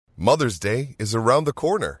Mother's Day is around the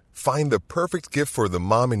corner. Find the perfect gift for the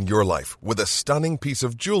mom in your life with a stunning piece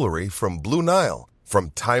of jewelry from Blue Nile.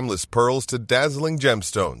 From timeless pearls to dazzling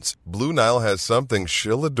gemstones, Blue Nile has something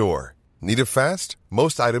she'll adore. Need it fast?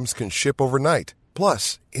 Most items can ship overnight.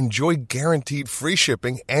 Plus, enjoy guaranteed free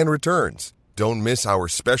shipping and returns. Don't miss our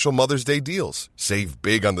special Mother's Day deals. Save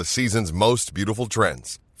big on the season's most beautiful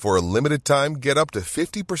trends. For a limited time, get up to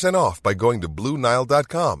 50% off by going to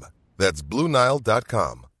BlueNile.com. That's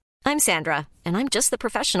BlueNile.com. I'm Sandra, and I'm just the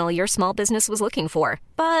professional your small business was looking for.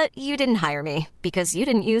 But you didn't hire me because you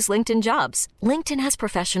didn't use LinkedIn Jobs. LinkedIn has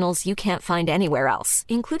professionals you can't find anywhere else,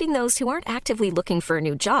 including those who aren't actively looking for a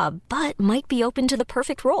new job, but might be open to the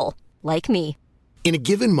perfect role, like me. In a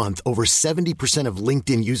given month, over 70% of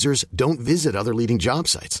LinkedIn users don't visit other leading job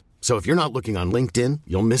sites. So if you're not looking on LinkedIn,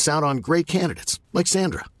 you'll miss out on great candidates like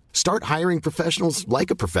Sandra. Start hiring professionals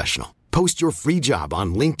like a professional. Post your free job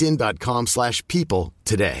on linkedin.com/people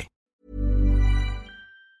today.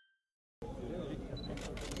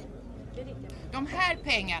 De här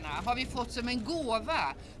pengarna har vi fått som en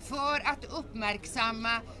gåva för att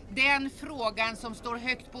uppmärksamma den frågan som står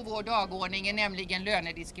högt på vår dagordning, nämligen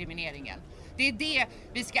lönediskrimineringen. Det är det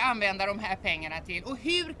vi ska använda de här pengarna till. Och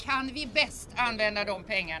hur kan vi bäst använda de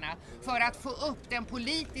pengarna för att få upp den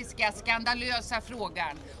politiska skandalösa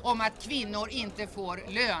frågan om att kvinnor inte får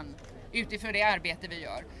lön utifrån det arbete vi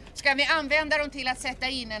gör? Ska vi använda dem till att sätta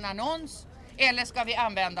in en annons eller ska vi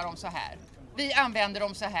använda dem så här? Vi använder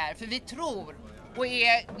dem så här för vi tror och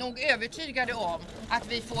är nog övertygade om att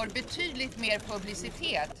vi får betydligt mer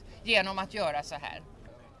publicitet genom att göra så här.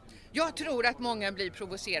 Jag tror att många blir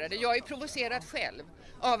provocerade. Jag är provocerad själv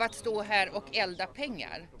av att stå här och elda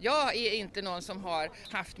pengar. Jag är inte någon som har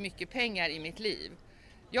haft mycket pengar i mitt liv.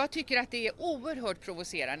 Jag tycker att det är oerhört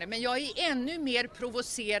provocerande, men jag är ännu mer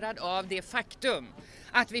provocerad av det faktum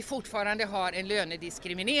att vi fortfarande har en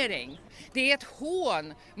lönediskriminering. Det är ett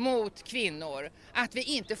hån mot kvinnor att vi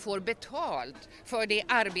inte får betalt för det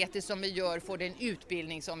arbete som vi gör, för den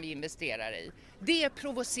utbildning som vi investerar i. Det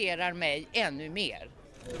provocerar mig ännu mer.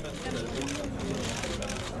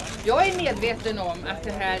 Jag är medveten om att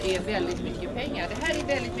det här är väldigt mycket pengar. Det här är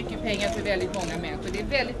väldigt mycket pengar för väldigt många människor. Det är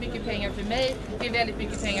väldigt mycket pengar för mig. Det är väldigt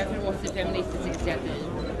mycket pengar för oss i Feministiskt initiativ.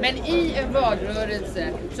 Men i en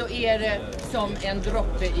valrörelse så är det som en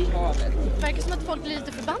droppe i havet. Det verkar som att folk blir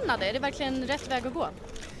lite förbannade. Är det verkligen rätt väg att gå?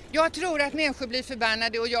 Jag tror att människor blir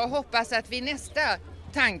förbannade och jag hoppas att vi nästa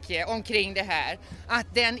tanke omkring det här,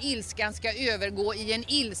 att den ilskan ska övergå i en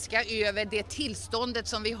ilska över det tillståndet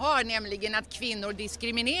som vi har, nämligen att kvinnor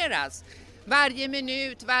diskrimineras varje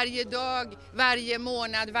minut, varje dag, varje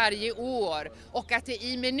månad, varje år, och att det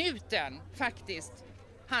i minuten faktiskt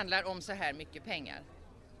handlar om så här mycket pengar.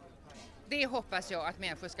 Det hoppas jag att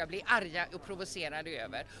människor ska bli arga och provocerade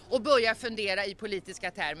över och börja fundera i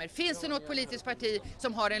politiska termer. Finns det något politiskt parti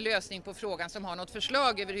som har en lösning på frågan, som har något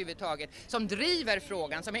förslag överhuvudtaget, som driver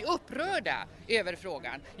frågan, som är upprörda över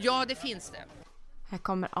frågan? Ja, det finns det. Här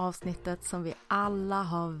kommer avsnittet som vi alla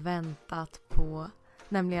har väntat på,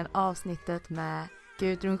 nämligen avsnittet med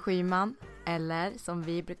Gudrun Schyman, eller som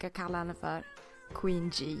vi brukar kalla henne för,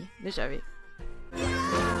 Queen G. Nu kör vi!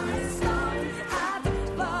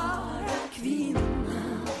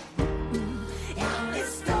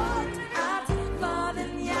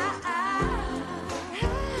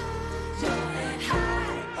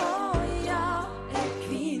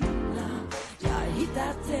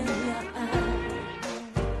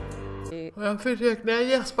 Jag försöker, när jag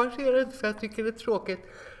gäspar så är det inte för jag tycker det är tråkigt.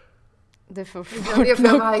 Det får jag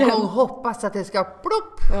för varje gång hoppas att det ska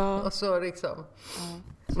plopp. Ja. Och så liksom.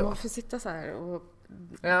 Ja. Så. Man får sitta så här och...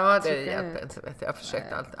 Ja, det hjälper inte. Jag har försökt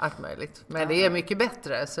allt möjligt. Men det är mycket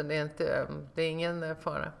bättre, så det är ingen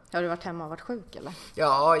fara. Har du varit hemma och varit sjuk eller?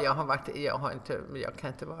 Ja, jag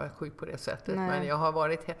kan inte vara sjuk på det sättet. Nej. Men jag har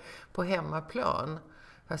varit på hemmaplan.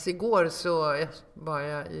 Fast igår så var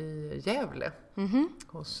jag i Gävle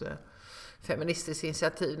hos Feministiskt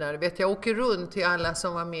initiativ. Jag åker runt till alla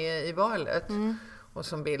som var med i valet och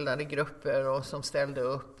som bildade grupper och som ställde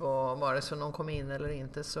upp, och vare sig någon kom in eller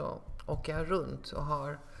inte så åker jag runt och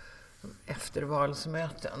har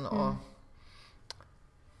eftervalsmöten och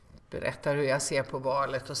berättar hur jag ser på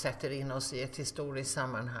valet och sätter in oss i ett historiskt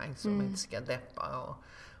sammanhang som inte ska deppa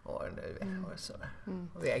och sådär.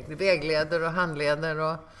 Och vägleder och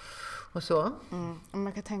handleder och så.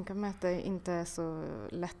 Man kan tänka mig att det inte är så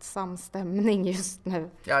lättsam stämning just nu.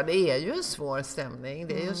 Ja, det är ju en svår stämning.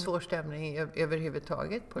 Det är ju en svår stämning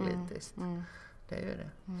överhuvudtaget politiskt. Det är ju det.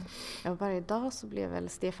 Ja, varje dag så blev väl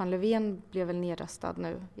Stefan Löfven nedröstad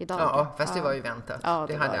nu idag. Ja, fast det var ju väntat. Ja,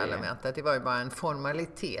 det hade alla väntat. Det var ju bara en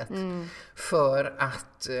formalitet för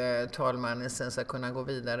att talmannen sen ska kunna gå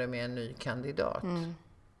vidare med en ny kandidat.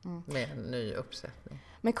 Med en ny uppsättning.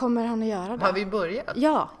 Men kommer han att göra det? Har vi börjat?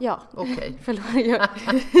 Ja. Okej. Förlåt.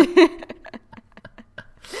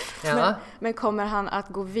 Ja. Men kommer han att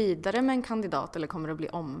gå vidare med en kandidat eller kommer det att bli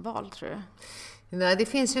omval, tror du? Nej, det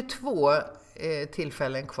finns ju 2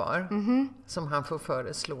 tillfällen kvar som han får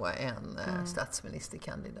föreslå en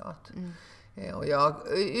statsministerkandidat. Och jag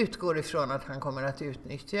utgår ifrån att han kommer att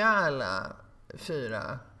utnyttja alla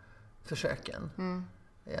 4 försöken.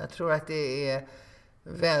 Jag tror att det är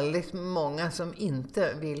väldigt många som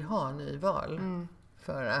inte vill ha nyval.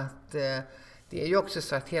 För att det är ju också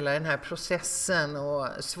så att hela den här processen och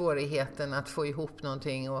svårigheten att få ihop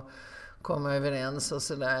någonting och komma överens och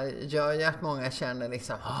sådär gör ju att många känner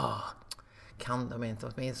liksom, kan de inte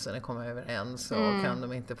åtminstone komma överens och kan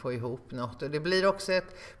de inte få ihop något. Och det blir också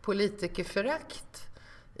ett politikerförakt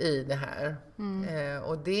i det här.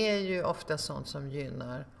 Och det är ju ofta sånt som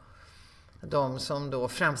gynnar de som då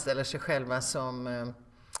framställer sig själva som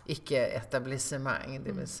icke-etablissemang,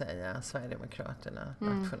 det vill säga Sverigedemokraterna,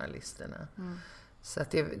 nationalisterna. Så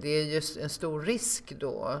att det är just en stor risk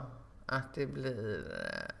då att det blir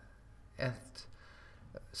ett,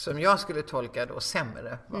 som jag skulle tolka då,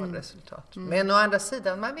 sämre valresultat. Men å andra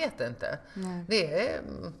sidan, man vet inte.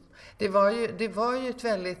 Det var ju ett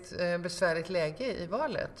väldigt besvärligt läge i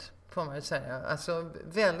valet, får man ju säga. Alltså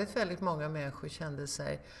väldigt, väldigt många människor kände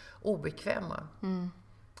sig obekväma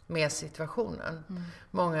med situationen.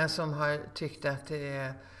 Många som har tyckt att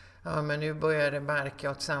men nu börjar det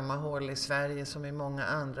barka åt samma håll i Sverige som i många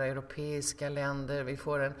andra europeiska länder. Vi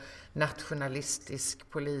får en nationalistisk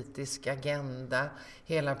politisk agenda.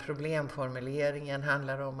 Hela problemformuleringen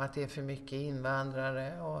handlar om att det är för mycket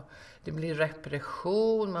invandrare och det blir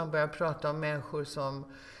repression. Man börjar prata om människor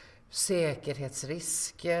som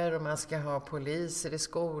säkerhetsrisker och man ska ha poliser i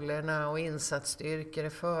skolorna och insatsstyrkor i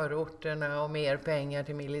förorterna och mer pengar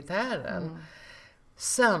till militären.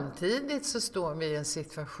 Samtidigt så står vi i en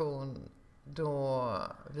situation då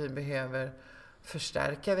vi behöver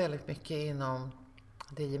förstärka väldigt mycket inom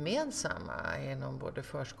det gemensamma, inom både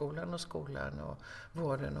förskolan och skolan och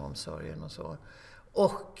vården och omsorgen och så.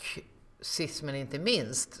 Och sist men inte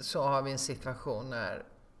minst så har vi en situation när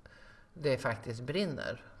det faktiskt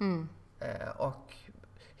brinner och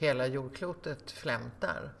hela jordklotet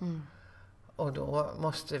flämtar. Och då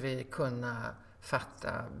måste vi kunna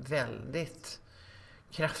fatta väldigt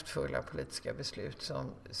kraftfulla politiska beslut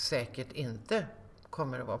som säkert inte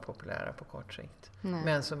kommer att vara populära på kort sikt.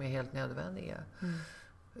 Men som är helt nödvändiga.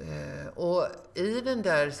 Och i den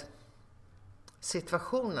där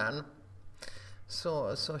situationen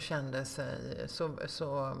så kände sig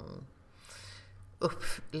så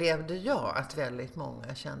upplevde jag att väldigt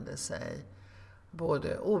många kände sig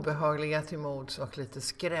både obehagliga till mods och lite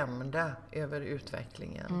skrämda över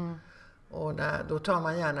utvecklingen. Och då tar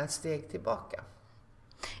man gärna ett steg tillbaka.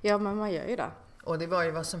 Ja, men man gör ju det. Och det var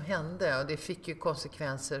ju vad som hände och det fick ju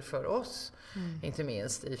konsekvenser för oss, inte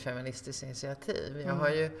minst i Feministiskt initiativ.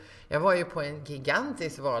 Jag var ju på en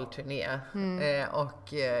gigantisk valturné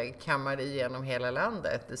och kammade igenom hela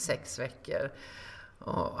landet i 6 veckor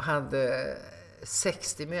och hade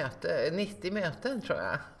 90 möten tror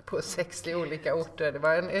jag på 60 olika orter. Det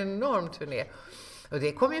var en enorm turné och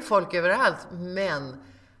det kom ju folk överallt, men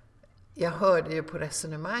jag hörde ju på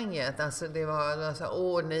resonemanget, alltså det var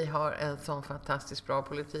så, ni har en sån fantastiskt bra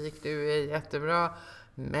politik, du är jättebra,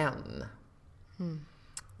 men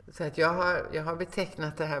så att jag har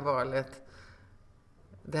betecknat det här valet,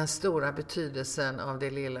 den stora betydelsen av det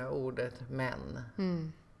lilla ordet men.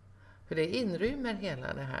 För det inrymmer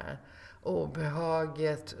hela det här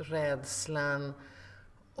obehaget, rädslan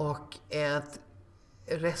och ett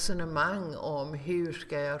resonemang om hur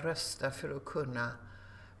ska jag rösta för att kunna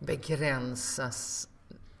begränsas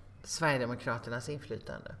Sverigedemokraternas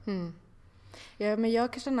inflytande. Ja, men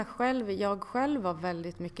jag kan känna jag själv var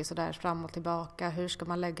väldigt mycket sådär fram och tillbaka. Hur ska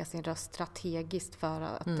man lägga sin röst strategiskt för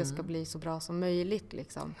att det ska bli så bra som möjligt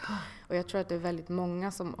liksom. Och jag tror att det är väldigt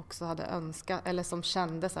många som också hade önskat, eller som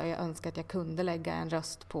kände så här, jag önskar att jag kunde lägga en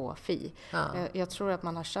röst på Fi. Jag tror att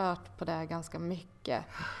man har kört på det ganska mycket.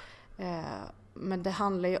 Men det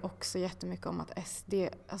handlar ju också jättemycket om att SD,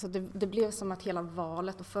 alltså det blev som att hela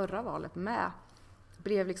valet och förra valet med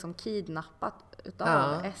blev liksom kidnappat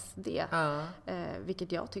utav SD.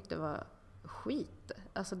 Vilket jag tyckte var skit.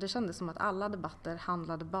 Alltså det kändes som att alla debatter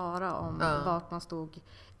handlade bara om vart man stod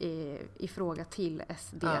i fråga till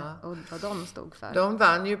SD och vad de stod för. De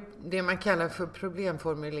vann ju det man kallar för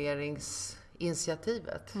problemformuleringsindex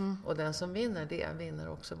initiativet. Och den som vinner det vinner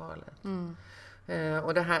också valet.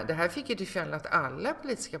 Och det här fick ju till följd att alla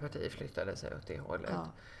politiska partier flyttade sig åt det hållet.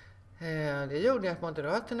 Ja. Det gjorde att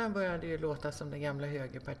Moderaterna började ju låta som det gamla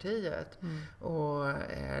högerpartiet. Och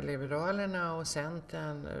Liberalerna och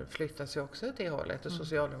Centern flyttade sig också åt det hållet. Och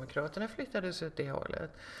Socialdemokraterna flyttade sig åt det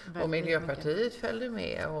hållet. Och Miljöpartiet följde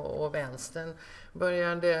med. Och Vänstern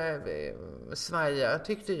började svaja,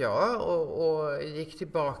 tyckte jag. Och gick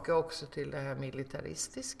tillbaka också till det här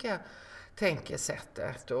militaristiska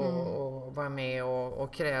tänkesättet. Och var med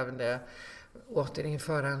och krävde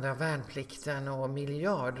återinförande av värnplikten och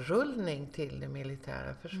miljardrullning till det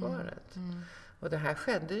militära försvaret. Och det här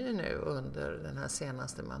skedde ju nu under den här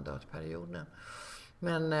senaste mandatperioden.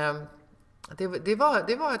 Men det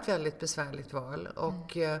var ett väldigt besvärligt val.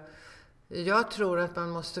 Och jag tror att man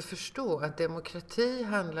måste förstå att demokrati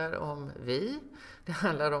handlar om vi. Det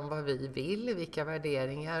handlar om vad vi vill, vilka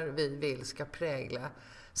värderingar vi vill ska prägla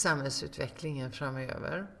samhällsutvecklingen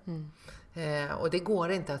framöver. Och det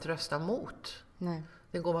går inte att rösta mot. Nej.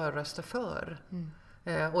 Det går bara att rösta för.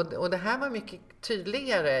 Och det här var mycket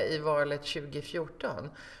tydligare i valet 2014.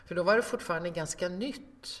 För då var det fortfarande ganska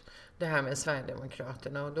nytt, det här med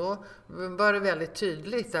Sverigedemokraterna. Och då var det väldigt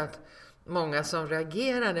tydligt att många som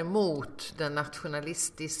reagerade mot den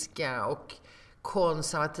nationalistiska och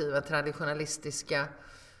konservativa, traditionalistiska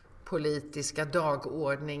politiska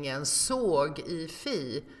dagordningen såg i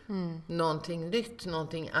Fi någonting nytt,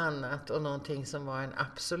 någonting annat och någonting som var en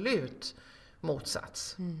absolut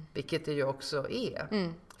motsats. Vilket det ju också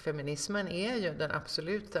är. Feminismen är ju den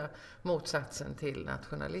absoluta motsatsen till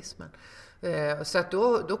nationalismen. Så att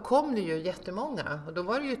då kom det ju jättemånga. Och då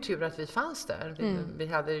var det ju tur att vi fanns där. Vi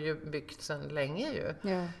hade ju byggt sedan länge ju.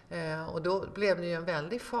 Ja. Och då blev det ju en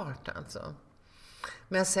väldig fart alltså.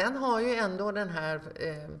 Men sen har ju ändå den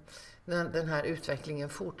här utvecklingen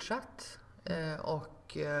fortsatt.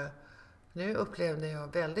 Och nu upplevde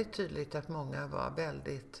jag väldigt tydligt att många var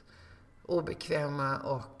väldigt obekväma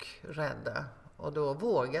och rädda. Och då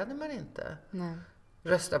vågade man inte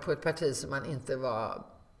rösta på ett parti som man inte var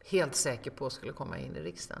helt säker på skulle komma in i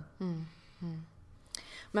riksdagen.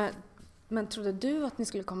 Men trodde du att ni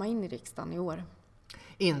skulle komma in i riksdagen i år?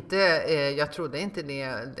 Jag trodde inte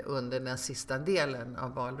det under den sista delen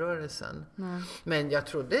av valrörelsen. Men jag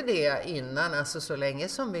trodde det innan, alltså så länge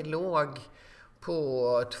som vi låg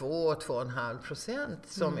på 2-2,5%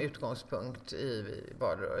 som utgångspunkt i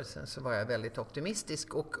valrörelsen så var jag väldigt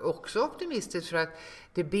optimistisk. Och också optimistisk för att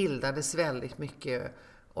det bildades väldigt mycket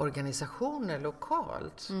organisationer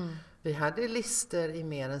lokalt. Vi hade lister i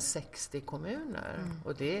mer än 60 kommuner.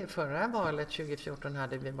 Och förra valet 2014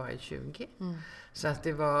 hade vi bara i 20. Så att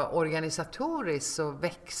det var organisatoriskt så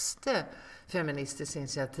växte Feministiskt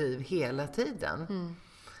initiativ hela tiden.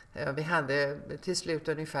 Vi hade till slut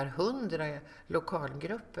ungefär 100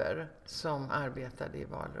 lokalgrupper som arbetade i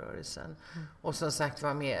valrörelsen. Och som sagt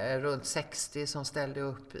var med runt 60 som ställde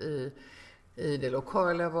upp i det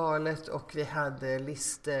lokala valet, och vi hade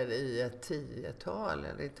lister i ett 10-tal,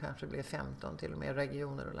 eller det kanske blev 15 till och med,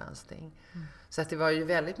 regioner och landsting. Så att det var ju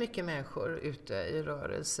väldigt mycket människor ute i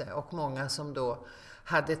rörelse, och många som då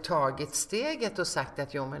hade tagit steget och sagt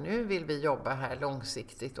att men nu vill vi jobba här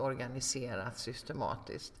långsiktigt, organiserat,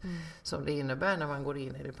 systematiskt. Som det innebär när man går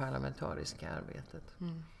in i det parlamentariska arbetet.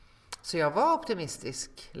 Så jag var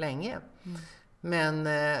optimistisk länge. Men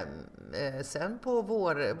sen på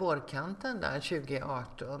vårkanten där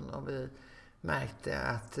 2018, och vi märkte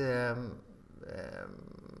att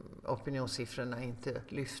opinionssiffrorna inte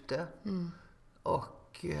lyfte.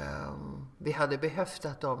 Och vi hade behövt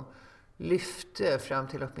att de lyfte fram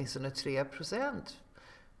till åtminstone 3%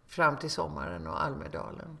 fram till sommaren och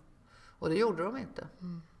Almedalen. Och det gjorde de inte.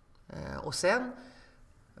 Och sen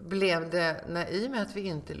blev det, i och med att vi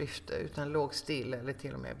inte lyfte utan låg still eller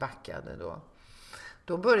till och med backade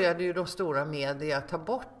då började ju de stora media ta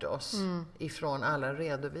bort oss ifrån alla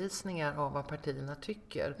redovisningar av vad partierna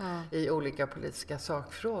tycker i olika politiska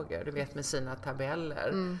sakfrågor. Du vet, med sina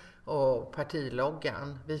tabeller och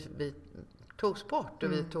partiloggan. Vi togs bort,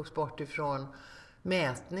 och vi togs bort ifrån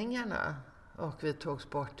mätningarna, och vi togs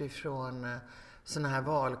bort ifrån såna här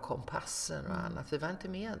valkompasser och annat. Vi var inte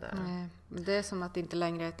med där. Nej, det är som att det inte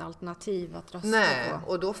längre är ett alternativ att rösta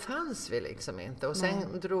på. Och då fanns vi liksom inte. Och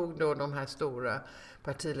sen drog då de här stora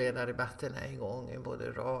partiledardebatterna igång i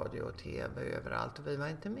både radio och tv överallt, och vi var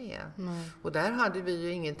inte med. Och där hade vi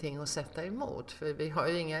ju ingenting att sätta emot, för vi har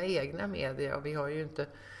ju inga egna medier, och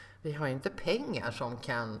vi har inte pengar som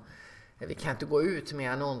kan vi kan inte gå ut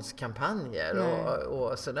med annonskampanjer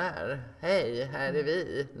och sådär. Hej, här är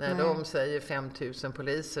vi. När de säger 5000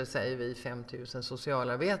 poliser säger vi 5000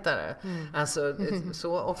 socialarbetare. Alltså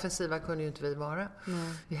så offensiva kunde ju inte vi vara.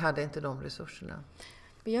 Vi hade inte de resurserna.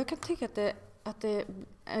 Jag kan tycka att det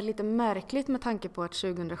är lite märkligt med tanke på att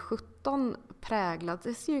 2017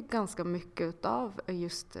 präglades ju ganska mycket av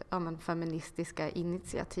just feministiska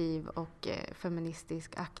initiativ och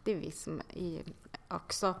feministisk aktivism.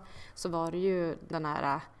 Också så var det ju den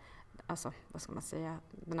här, alltså, vad ska man säga,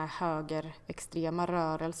 den här högerextrema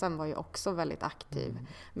rörelsen var ju också väldigt aktiv.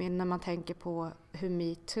 Men när man tänker på hur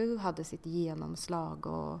MeToo hade sitt genomslag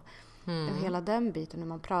och hela den biten när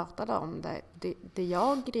man pratade om det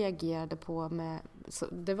jag reagerade på med, så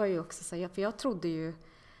det var ju också så, för jag trodde ju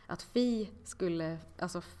att Fi skulle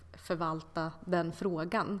förvalta den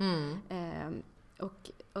frågan.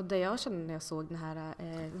 Och det jag kände när jag såg den här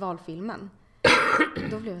valfilmen,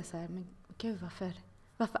 då blev jag så här, men gud,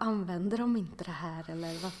 varför använder de inte det här?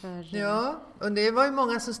 Eller varför? Ja, och det var ju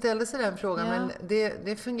många som ställde sig den frågan, men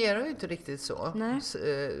det fungerar ju inte riktigt så. Nej.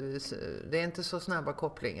 Det är inte så snabba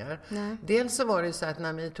kopplingar. Nej. Dels så var det ju så att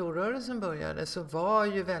när MeToo-rörelsen började så var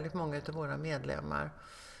ju väldigt många av våra medlemmar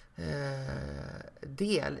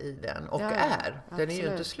del i den och är. Den är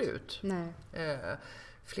ju inte slut. Nej.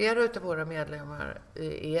 Flera av våra medlemmar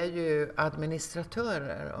är ju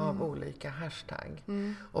administratörer av olika hashtag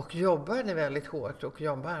och jobbar väldigt hårt och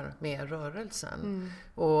jobbar med rörelsen.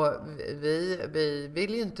 Och vi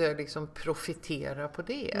vill ju inte liksom profitera på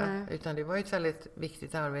det, utan det var ju ett väldigt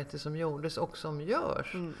viktigt arbete som gjordes och som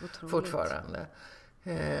görs fortfarande.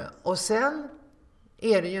 Och sen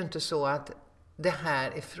är det ju inte så att det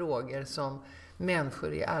här är frågor som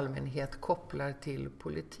människor i allmänhet kopplar till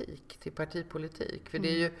politik, till partipolitik. För det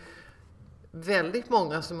är ju väldigt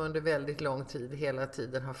många som under väldigt lång tid hela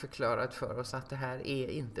tiden har förklarat för oss att det här är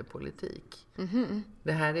inte politik.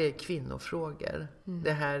 Det här är kvinnofrågor.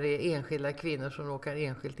 Det här är enskilda kvinnor som råkar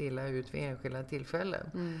enskilt illa ut vid enskilda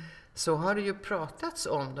tillfällen. Så har det ju pratats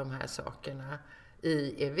om de här sakerna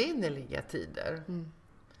i evinnerliga tider.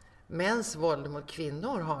 Mäns våld mot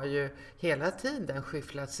kvinnor har ju hela tiden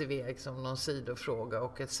skyfflats iväg som någon sidofråga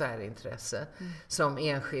och ett särintresse som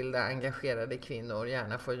enskilda engagerade kvinnor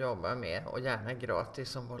gärna får jobba med och gärna gratis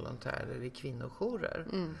som volontärer i kvinnojourer.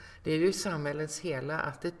 Det är ju samhällets hela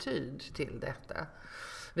attityd till detta.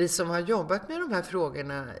 Vi som har jobbat med de här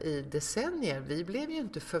frågorna i decennier, vi blev ju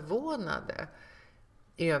inte förvånade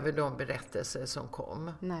över de berättelser som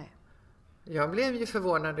kom. Nej. Jag blev ju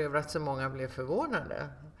förvånad över att så många blev förvånade.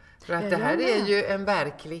 För att det här är ju en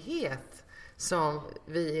verklighet som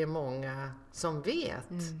vi är många som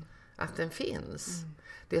vet att den finns.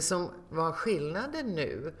 Det som var skillnaden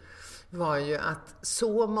nu var ju att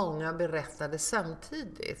så många berättade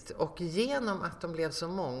samtidigt. Och genom att de blev så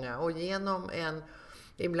många och genom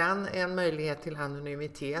ibland en möjlighet till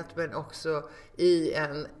anonymitet men också i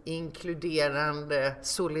en inkluderande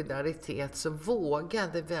solidaritet så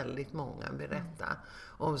vågade väldigt många berätta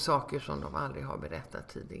om saker som de aldrig har berättat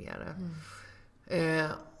tidigare.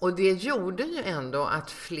 Och det gjorde ju ändå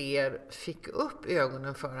att fler fick upp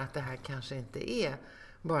ögonen för att det här kanske inte är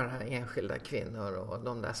bara enskilda kvinnor och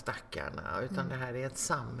de där stackarna, utan det här är ett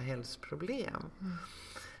samhällsproblem.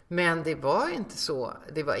 Men det var inte så,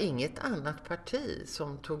 det var inget annat parti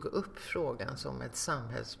som tog upp frågan som ett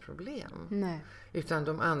samhällsproblem. Nej. Utan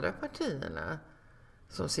de andra partierna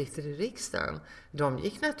som sitter i riksdagen, de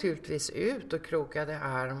gick naturligtvis ut och krokade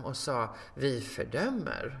arm och sa vi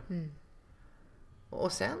fördömer.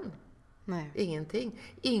 Och sen ingenting.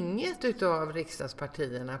 Inget utav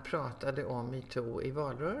riksdagspartierna pratade om MeToo i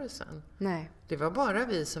valrörelsen. Nej. Det var bara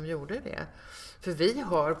vi som gjorde det. För vi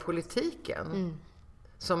har politiken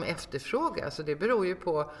som efterfrågas. Så det beror ju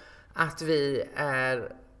på att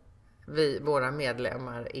våra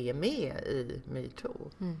medlemmar är med i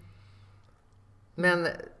MeToo. Men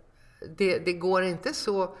det går inte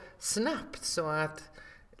så snabbt så att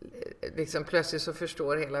liksom plötsligt så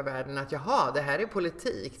förstår hela världen att jaha, det här är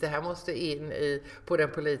politik. Det här måste in på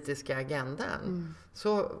den politiska agendan.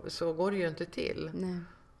 Så går det ju inte till. Nej.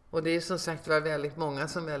 Och det är som sagt var väldigt många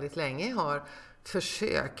som väldigt länge har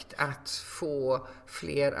försökt att få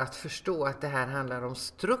fler att förstå att det här handlar om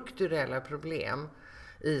strukturella problem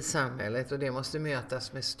i samhället och det måste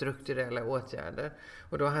mötas med strukturella åtgärder.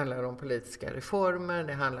 Och då handlar det om politiska reformer,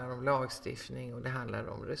 det handlar om lagstiftning och det handlar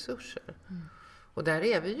om resurser. Och där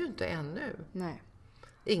är vi ju inte ännu. Nej.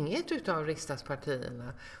 Inget utav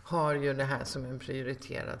riksdagspartierna har ju det här som en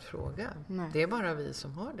prioriterad fråga. Nej. Det är bara vi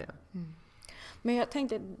som har det. Men jag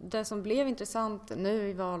tänkte, det som blev intressant nu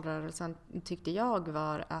i valrörelsen tyckte jag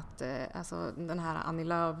var att alltså den här Annie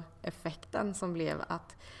Lööf-effekten som blev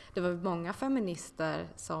att det var många feminister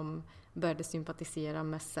som började sympatisera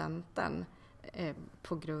med Centern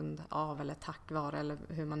på grund av eller tack vare, eller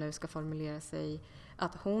hur man nu ska formulera sig,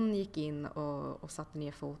 att hon gick in och satte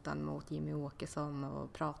ner foten mot Jimmy Åkesson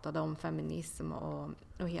och pratade om feminism och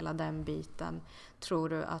hela den biten. Tror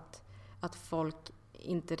du att folk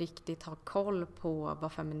inte riktigt har koll på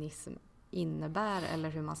vad feminism innebär eller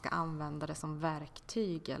hur man ska använda det som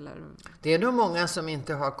verktyg? Eller? Det är nog många som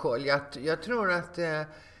inte har koll. Jag tror att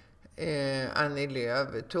Annie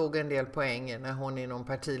Lööf tog en del poänger när hon i någon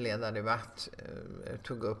partiledardebatt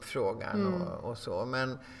tog upp frågan och så.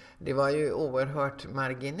 Men det var ju oerhört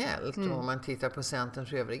marginellt. Om man tittar på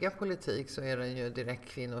Centerns övriga politik så är den ju direkt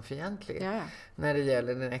kvinnofientlig. Ja. När det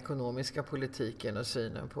gäller den ekonomiska politiken och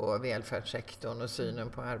synen på välfärdssektorn och synen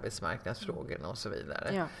på arbetsmarknadsfrågorna och så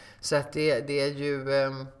vidare. Ja. Så att det är ju...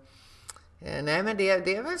 Nej, men det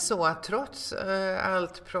är väl så att trots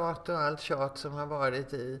allt prat och allt tjat som har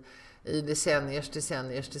varit i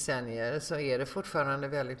decennier så är det fortfarande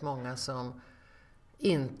väldigt många som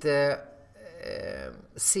inte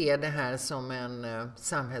ser det här som en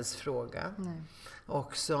samhällsfråga. Nej.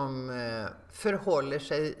 Och som förhåller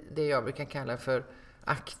sig det jag brukar kalla för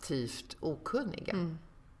aktivt okunniga.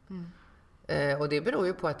 Och det beror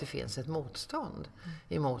ju på att det finns ett motstånd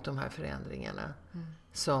emot de här förändringarna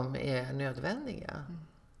som är nödvändiga.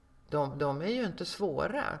 De är ju inte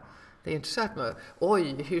svåra. Det är inte så att man,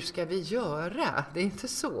 oj, hur ska vi göra? Det är inte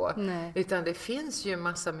så. Nej. Utan det finns ju en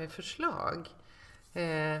massa med förslag.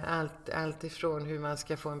 Allt ifrån hur man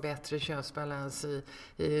ska få en bättre könsbalans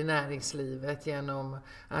i näringslivet genom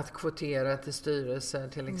att kvotera till styrelser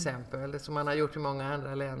till exempel, som man har gjort i många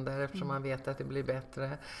andra länder eftersom man vet att det blir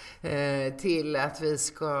bättre, till att vi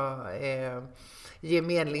ska ge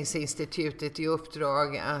Medlingsinstitutet i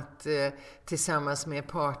uppdrag att tillsammans med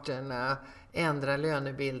parterna ändra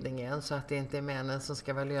lönebildningen så att det inte är männen som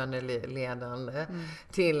ska vara löneledande,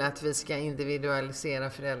 till att vi ska individualisera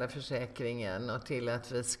föräldraförsäkringen och till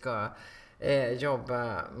att vi ska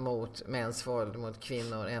jobba mot mäns våld mot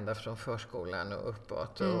kvinnor ända från förskolan och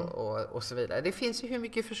uppåt och så vidare. Det finns ju hur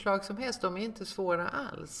mycket förslag som helst, de är inte svåra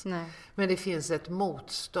alls. Nej. Men det finns ett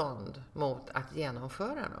motstånd mot att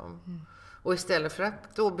genomföra dem. Och istället för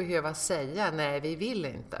att då behöva säga nej, vi vill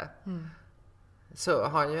inte, så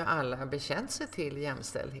har ju alla bekänt sig till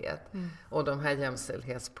jämställdhet och de här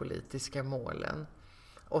jämställdhetspolitiska målen.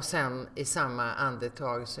 Och sen i samma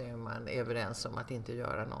andetag så är man överens om att inte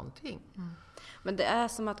göra någonting. Men det är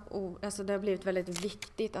som att alltså det har blivit väldigt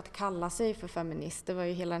viktigt att kalla sig för feminist. Det var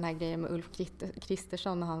ju hela den här grejen med Ulf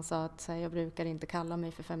Kristersson när han sa att jag brukar inte kalla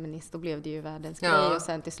mig för feminist. Då blev det ju världens grej och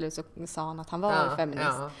sen till slut så sa han att han var feminist.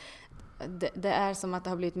 Ja. Det är som att det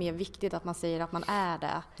har blivit mer viktigt att man säger att man är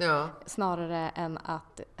det. Ja. Snarare än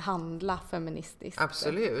att handla feministiskt.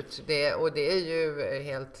 Absolut. Det är ju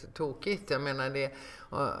helt tokigt. Jag menar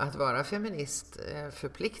att vara feminist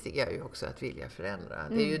förpliktigar ju också att vilja förändra.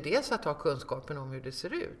 Det är ju dels att ha kunskapen om hur det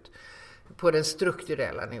ser ut på den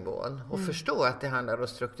strukturella nivån och förstå att det handlar om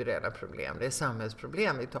strukturella problem. Det är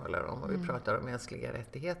samhällsproblem vi talar om och vi pratar om mänskliga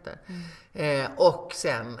rättigheter. Och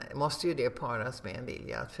sen måste ju det paras med en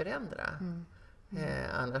vilja att förändra.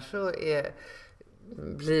 Annars så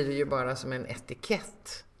blir det ju bara som en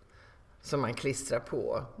etikett som man klistrar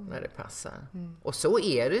på när det passar. Och så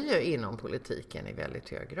är det ju inom politiken i väldigt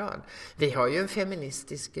hög grad. Vi har ju en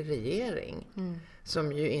feministisk regering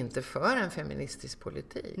som ju inte för en feministisk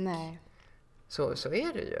politik. Nej. Så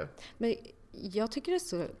är det ju. Men jag tycker det är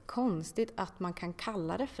så konstigt att man kan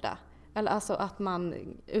kalla det för det. Eller alltså att man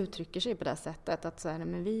uttrycker sig på det sättet. Att så här,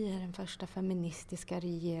 men vi är den första feministiska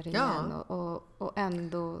regeringen. Ja. Och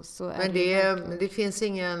ändå så är men det finns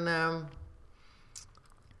ingen...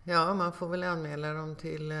 Ja, man får väl anmäla dem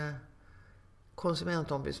till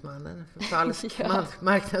konsumentombudsmannen för falsk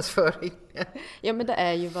marknadsföring. Ja, men det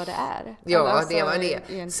är ju vad det är. Ja, alltså, det var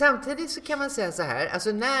det. Samtidigt så kan man säga så här,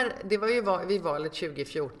 alltså det var ju vid valet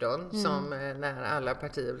 2014 som när alla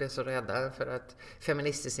partier blev så rädda för att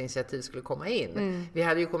feministiskt initiativ skulle komma in. Vi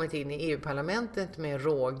hade ju kommit in i EU-parlamentet med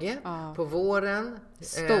råge på våren.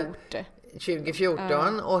 Stort.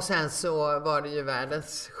 2014 och sen så var det ju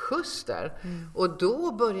världens skjuts där. Och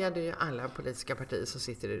då började ju alla politiska partier som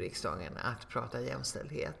sitter i riksdagen att prata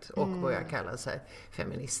jämställdhet och börja kalla sig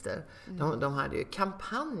feminister. De hade ju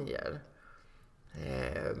kampanjer.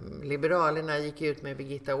 Liberalerna gick ut med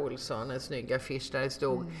Birgitta Olsson, en snygg affisch där det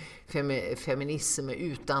stod feminism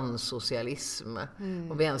utan socialism.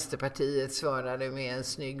 Och Vänsterpartiet svarade med en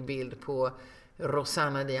snygg bild på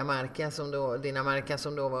Rosanna Dinamarca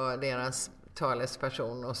som då var deras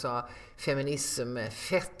talesperson och sa feminism,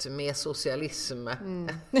 fett med socialism.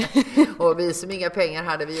 Och vi som inga pengar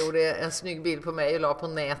hade, vi gjorde en snygg bild på mig och la på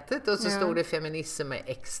nätet och så stod det feminism med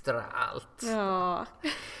extra allt. Ja.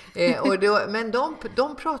 Men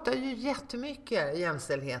de pratar ju jättemycket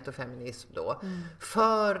jämställdhet och feminism då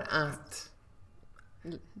för att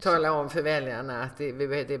tala om för väljarna att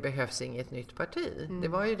det behövs inget nytt parti. Det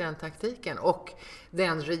var ju den taktiken. Och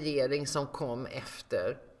den regering som kom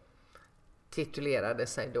efter titulerade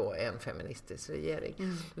sig då en feministisk regering.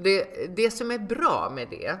 Det som är bra med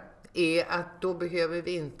det är att då behöver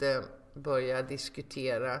vi inte börja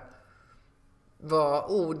diskutera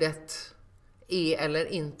vad ordet är eller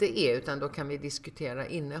inte är, utan då kan vi diskutera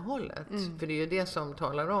innehållet. För det är ju det som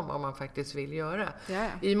talar om vad man faktiskt vill göra. Ja.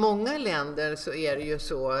 I många länder så är det ju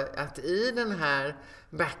så att i den här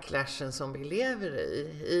backlashen som vi lever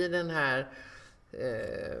i den här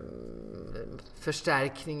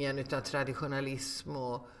förstärkningen utav traditionalism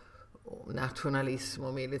och nationalism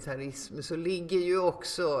och militarism, så ligger ju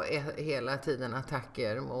också hela tiden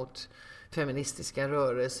attacker mot feministiska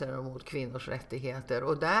rörelser och mot kvinnors rättigheter.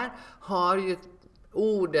 Och där har ju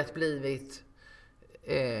ordet blivit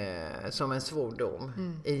som en svordom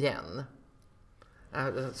igen.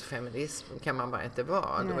 Alltså, feminism kan man bara inte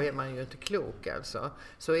vara. Då är man ju inte klok alltså.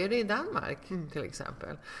 Så är det i Danmark till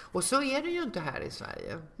exempel. Och så är det ju inte här i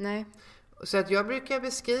Sverige. Nej. Så att jag brukar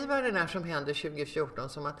beskriva det här som hände 2014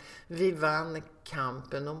 som att vi vann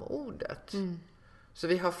kampen om ordet. Så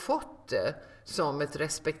vi har fått det som ett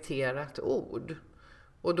respekterat ord.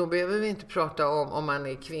 Och då behöver vi inte prata om man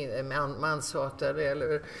är manshatare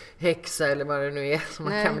eller häxa eller vad det nu är som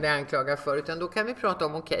man kan bli anklagad för. Utan då kan vi prata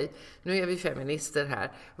om, okej, nu är vi feminister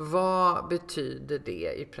här. Vad betyder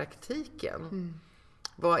det i praktiken?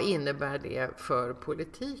 Vad innebär det för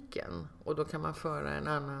politiken? Och då kan man föra en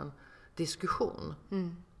annan diskussion.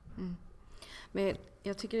 Men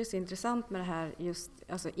jag tycker det är så intressant med det här just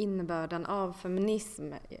alltså innebörden av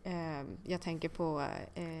feminism. Jag tänker på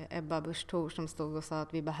Ebba Busch Thor som stod och sa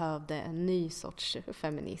att vi behövde en ny sorts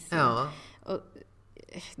feminism. Ja. Och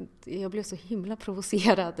jag blev så himla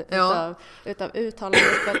provocerad utav uttalandet.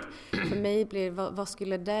 För att för mig blir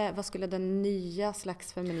vad skulle den nya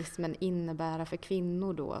slags feminismen innebära för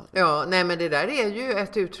kvinnor då? Ja, nej men det där är ju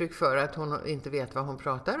ett uttryck för att hon inte vet vad hon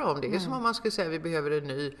pratar om. Det är ju som om man skulle säga att vi behöver en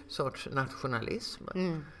ny sorts nationalism.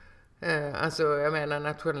 Alltså jag menar,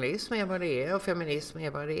 nationalism är vad det är och feminism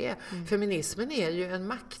är vad det är. Feminismen är ju en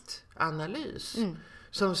maktanalys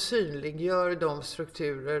som synliggör de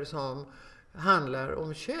strukturer som handlar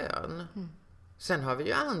om kön. Sen har vi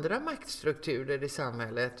ju andra maktstrukturer i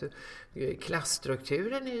samhället.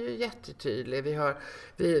 Klassstrukturen är ju jättetydlig.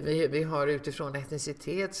 Vi har utifrån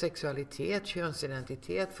etnicitet, sexualitet,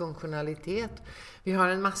 könsidentitet, funktionalitet. Vi har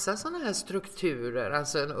en massa sådana här strukturer,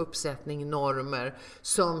 alltså en uppsättning normer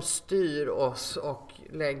som styr oss och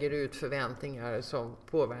lägger ut förväntningar som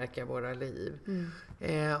påverkar våra liv.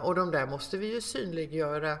 Och de där måste vi ju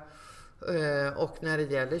synliggöra. Och när det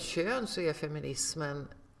gäller kön så är feminismen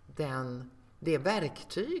det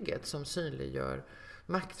verktyget som synliggör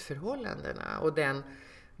maktförhållandena. Och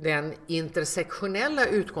den intersektionella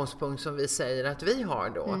utgångspunkt som vi säger att vi har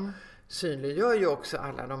då synliggör ju också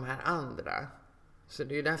alla de här andra. Så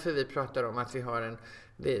det är ju därför vi pratar om att vi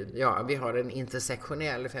har en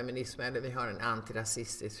intersektionell feminism eller vi har en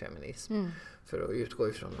antirasistisk feminism. För att utgå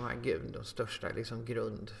ifrån de största liksom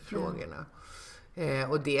grundfrågorna.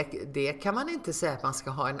 Och det kan man inte säga att man ska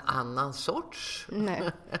ha en annan sorts.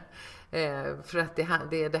 Nej. För att det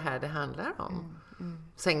är det här det handlar om.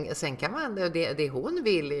 Sen kan man, det hon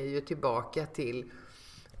vill är ju tillbaka till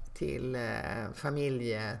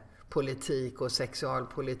familjepolitik och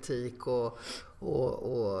sexualpolitik och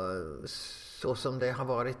så som det har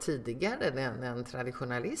varit tidigare, en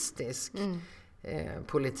traditionalistisk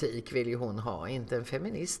politik vill ju hon ha, inte en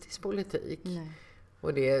feministisk politik. Nej.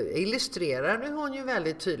 Och det illustrerade hon ju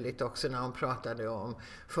väldigt tydligt också när hon pratade om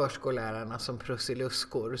förskollärarna som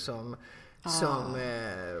prussiluskor som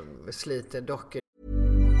sliter dockor.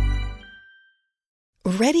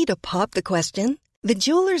 Ready to pop the question? The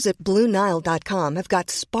jewelers at BlueNile.com have got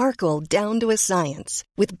sparkle down to a science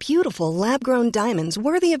with beautiful lab-grown diamonds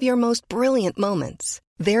worthy of your most brilliant moments.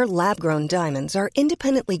 Their lab-grown diamonds are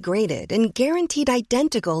independently graded and guaranteed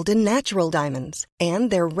identical to natural diamonds,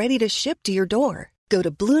 and they're ready to ship to your door. Go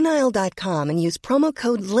to BlueNile.com and use promo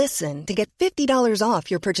code LISTEN to get $50 off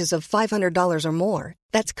your purchase of $500 or more.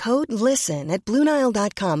 That's code LISTEN at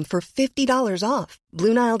BlueNile.com for $50 off.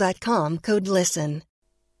 BlueNile.com, code LISTEN.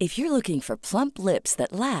 If you're looking for plump lips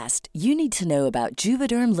that last, you need to know about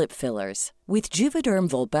Juvederm lip fillers. With Juvederm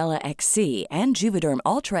Volbella XC and Juvederm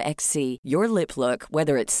Ultra XC, your lip look,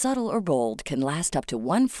 whether it's subtle or bold, can last up to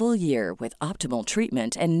 1 full year with optimal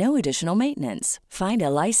treatment and no additional maintenance. Find a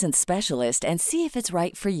licensed specialist and see if it's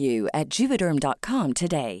right for you at Juvederm.com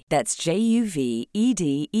today. That's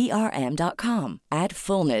JUVEDERM.com. Add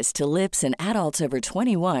fullness to lips in adults over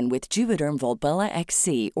 21 with Juvederm Volbella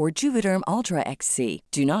XC or Juvederm Ultra XC.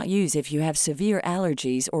 Do not use if you have severe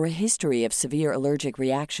allergies or a history of severe allergic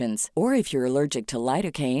reactions, or if you're allergic to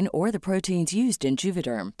lidocaine or the proteins used in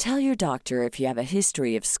Juvederm. Tell your doctor if you have a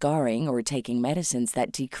history of scarring or taking medicines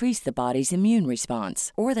that decrease the body's immune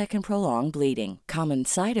response or that can prolong bleeding. Common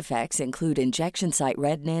side effects include injection site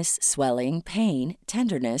redness, swelling, pain,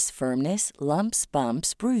 tenderness, firmness, lumps,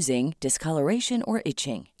 bumps, bruising, discoloration, or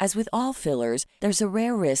itching. As with all fillers, there's a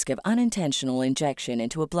rare risk of unintentional injection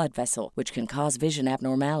into a blood vessel, which can cause vision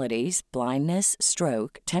abnormalities, blindness,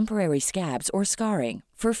 stroke, temporary scabs, or scarring.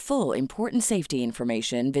 For full, important safety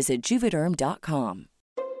information, visit Juvederm.com.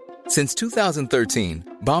 Since 2013,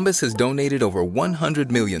 Bombas has donated over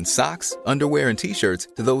 100 million socks, underwear, and T-shirts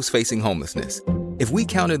to those facing homelessness. If we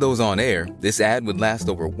counted those on air, this ad would last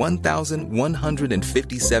over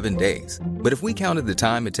 1,157 days. But if we counted the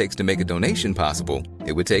time it takes to make a donation possible,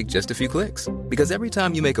 it would take just a few clicks. Because every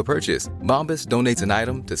time you make a purchase, Bombas donates an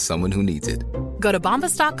item to someone who needs it. Go to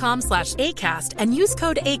bombas.com/ACAST and use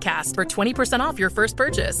code ACAST for 20% off your first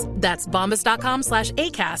purchase. That's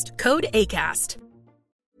bombas.com/ACAST, code ACAST.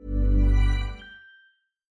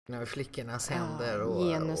 Flickornas händer och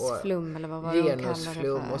genusflum eller vad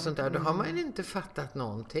genusflum och sånt där. Då har man inte fattat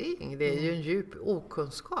någonting. Det är ju en djup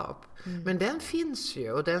okunskap. Men den finns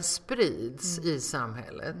ju och den sprids i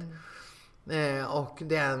samhället. Och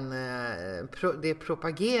det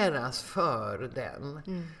propageras för den.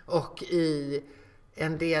 Och i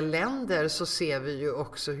en del länder så ser vi ju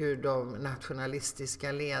också hur de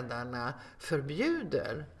nationalistiska ledarna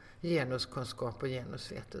förbjuder genuskunskap och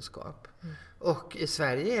genusvetenskap. Och i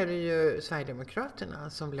Sverige är det ju Sverigedemokraterna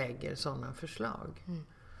som lägger sådana förslag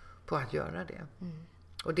på att göra det.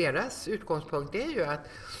 Och deras utgångspunkt är ju att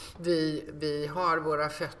vi har våra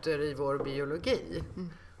fötter i vår biologi.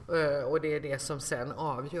 Och det är det som sen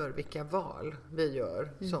avgör vilka val vi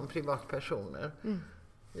gör som privatpersoner.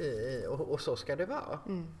 Och så ska det vara.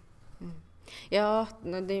 Ja,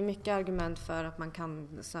 det är mycket argument för att man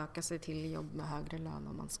kan söka sig till jobb med högre lön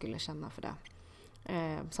om man skulle känna för det.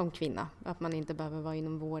 Som kvinna. Att man inte behöver vara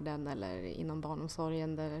inom vården eller inom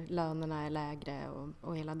barnomsorgen där lönerna är lägre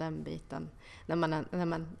och hela den biten. När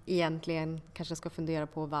man egentligen kanske ska fundera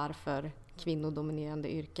på varför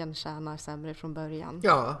kvinnodominerande yrken tjänar sämre från början.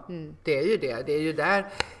 Ja, det är ju det. Det är ju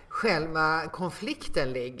där själva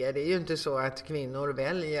konflikten ligger. Det är ju inte så att kvinnor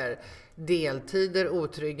väljer deltider,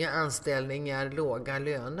 otrygga anställningar, låga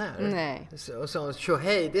löner. Nej. Så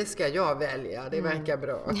hej, det ska jag välja. Det verkar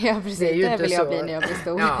bra. Ja, precis. Det vill jag bli när jag blir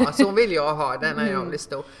stor. Ja, så vill jag ha det när jag blir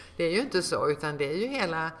stor. Det är ju inte så, utan det är ju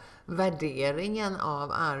hela värderingen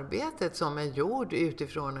av arbetet som är gjord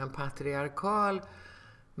utifrån en patriarkal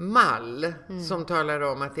mall som talar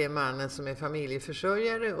om att det är mannen som är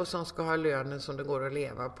familjeförsörjare och som ska ha lönen som det går att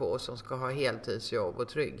leva på och som ska ha heltidsjobb och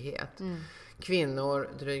trygghet. Kvinnor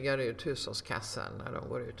drygar ut hushållskassan när de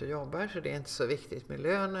går ut och jobbar, så det är inte så viktigt med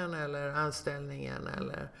lönen eller anställningen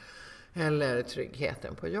eller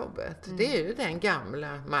tryggheten på jobbet. Det är ju den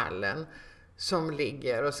gamla mallen som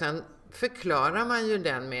ligger, och sen förklarar man ju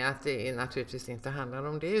den med att det naturligtvis inte handlar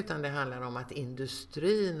om det, utan det handlar om att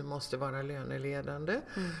industrin måste vara löneledande.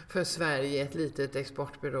 För Sverige är ett litet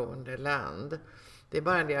exportberoende land. Det är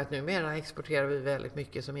bara det att numera exporterar vi väldigt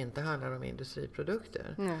mycket som inte handlar om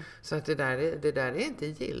industriprodukter. Så att det där är inte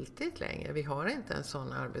giltigt längre. Vi har inte en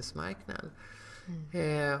sån arbetsmarknad.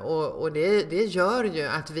 Och det gör ju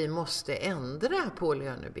att vi måste ändra på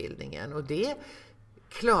lönebildningen. Och det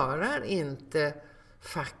klarar inte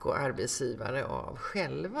fack och arbetsgivare av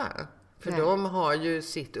själva. För de har ju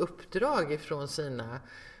sitt uppdrag ifrån sina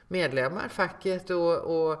medlemmar, facket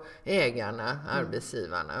och ägarna,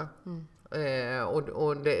 arbetsgivarna.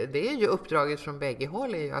 Och det är ju uppdraget från bägge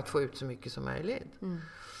håll, är ju att få ut så mycket som möjligt.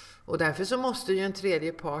 Och därför så måste ju en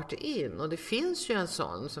tredje part in. Och det finns ju en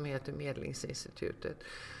sån som heter Medlingsinstitutet,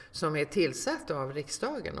 som är tillsatt av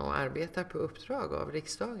riksdagen och arbetar på uppdrag av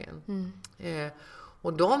riksdagen.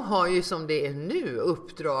 Och de har ju, som det är nu,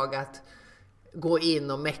 uppdrag att gå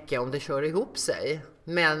in och mecka om det kör ihop sig.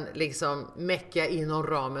 Men liksom mecka inom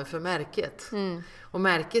ramen för märket. Och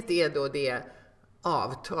märket är då det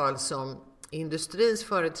avtal som industrins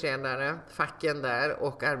företrädare, facken där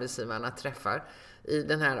och arbetsgivarna träffar i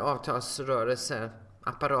den här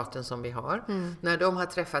avtalsrörelseapparaten som vi har. När de har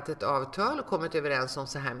träffat ett avtal och kommit överens om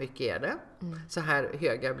så här mycket är det. Så här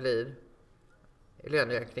höga blir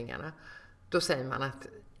löneökningarna, då säger man att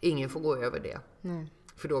ingen får gå över det. Nej.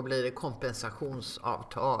 För då blir det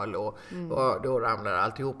kompensationsavtal och då ramlar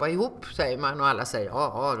alltihopa ihop, säger man. Och alla säger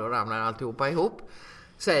ja, då ramlar alltihopa ihop.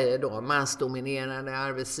 Säger då mansdominerade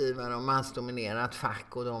arbetsgivare och mansdominerat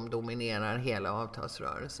fack, och de dominerar hela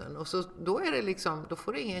avtalsrörelsen. Och så då är det liksom, då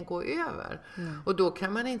får ingen gå över. Och då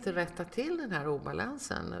kan man inte rätta till den här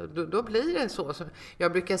obalansen. Då blir det så som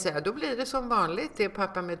jag brukar säga, då blir det som vanligt. Det är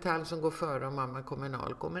pappa Metall som går före och mamma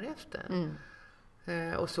Kommunal kommer efter.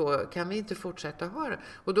 Och så kan vi inte fortsätta ha det.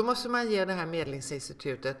 Och då måste man ge det här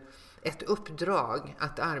medlingsinstitutet ett uppdrag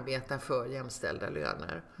att arbeta för jämställda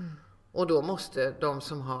löner. Och då måste de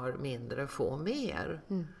som har mindre få mer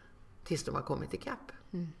tills de har kommit ikapp.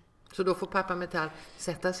 Så då får pappa Metall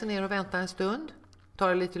sätta sig ner och vänta en stund. Ta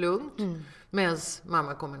det lite lugnt. Medan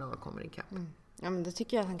mamma Kommunal kommer ikapp. Ja, men det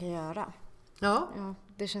tycker jag att han kan göra. Ja.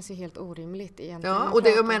 Det känns ju helt orimligt egentligen. Ja, och det,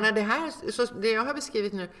 jag menar det här, det jag har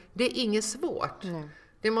beskrivit nu, det är inget svårt. Nej.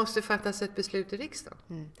 Det måste fattas ett beslut i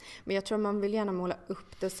riksdagen. Men jag tror man vill gärna måla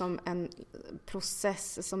upp det som en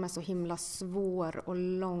process som är så himla svår och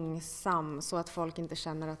långsam så att folk inte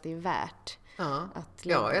känner att det är värt.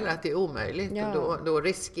 Eller att det är omöjligt. Ja. Och då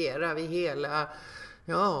riskerar vi hela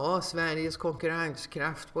Sveriges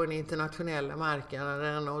konkurrenskraft på den internationella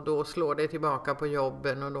marknaden, och då slår det tillbaka på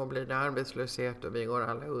jobben och då blir det arbetslöshet och vi går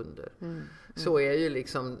alla under. Så är ju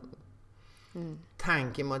liksom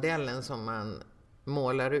tankemodellen som man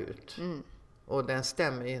målar ut. Och den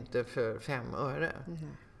stämmer ju inte för 5 öre.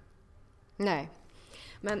 Nej.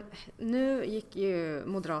 Men nu gick ju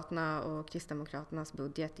Moderaterna och Kristdemokraternas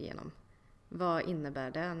budget igenom. Vad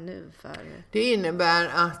innebär det nu för? Det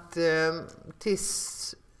innebär att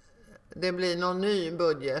tills det blir någon ny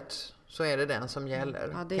budget så är det den som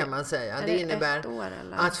gäller, kan man säga. Det innebär ett år,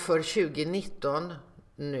 eller? Att för 2019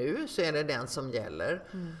 nu så är det den som gäller.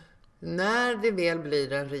 När det väl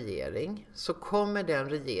blir en regering så kommer den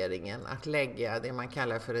regeringen att lägga det man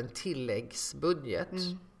kallar för en tilläggsbudget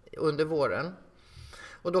under våren.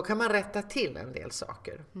 Och då kan man rätta till en del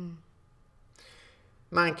saker.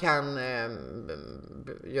 Man kan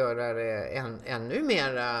göra det ännu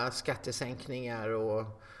mera skattesänkningar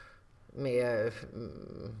och med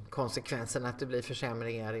konsekvensen att det blir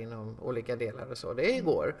försämringar inom olika delar och så. Det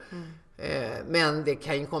går. Men det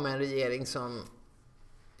kan ju komma en regering som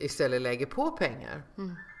istället lägger på pengar.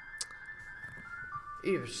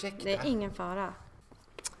 Ursäkta. Det är ingen fara.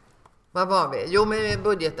 Vad var vi? Jo, med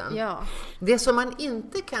budgeten. Ja. Det som man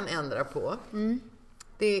inte kan ändra på,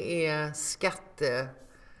 det är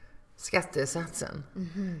skattesatsen.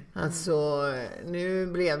 Alltså, nu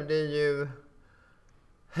blev det ju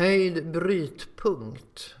höjd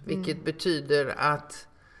brytpunkt, vilket betyder att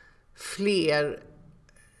fler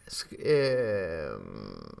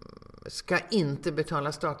ska inte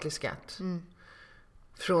betala statlig skatt.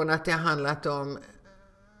 Från att det har handlat om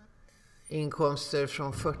inkomster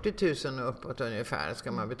från 40 000 och uppåt ungefär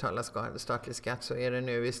ska man betala statlig skatt, så är det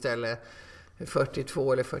nu istället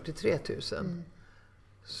 42 eller 43 000.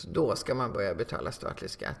 Så då ska man börja betala statlig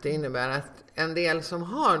skatt. Det innebär att en del som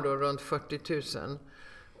har då runt 40 000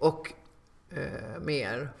 och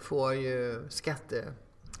mer får ju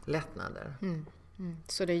skattelättnader.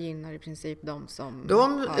 Så det gynnar i princip de som...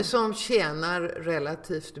 som tjänar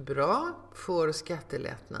relativt bra får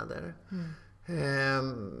skattelättnader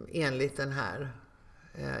enligt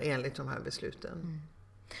de här besluten.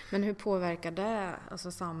 Men hur påverkar det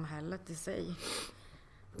alltså samhället i sig?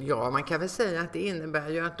 Ja, man kan väl säga att det innebär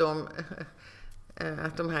ju att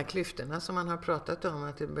de här klyftorna som man har pratat om,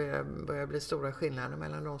 att det börjar bli stora skillnader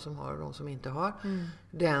mellan de som har och de som inte har.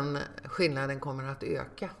 Den skillnaden kommer att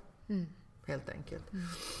öka. Helt enkelt.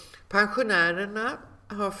 Pensionärerna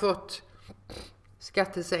har fått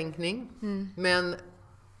skattesänkning, men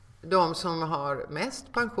de som har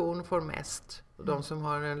mest pension får mest. Och de som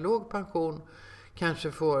har en låg pension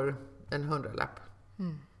kanske får en 100-lapp.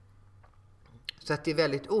 Så att det är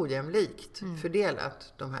väldigt ojämlikt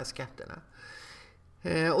fördelat, de här skatterna.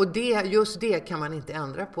 Och just det kan man inte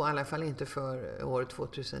ändra på, i alla fall inte för år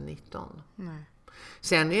 2019. Nej.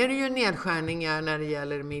 Sen är det ju nedskärningar när det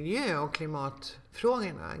gäller miljö- och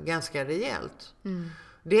klimatfrågorna ganska rejält.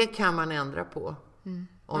 Det kan man ändra på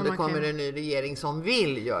om det kommer en ny regering som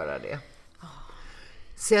vill göra det.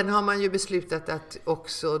 Sen har man ju beslutat att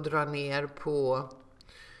också dra ner på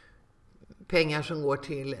pengar som går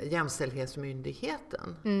till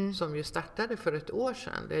Jämställdhetsmyndigheten som ju startade för ett år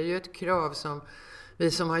sedan. Det är ju ett krav som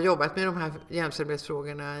vi som har jobbat med de här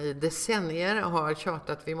jämställdhetsfrågorna i decennier har tjatat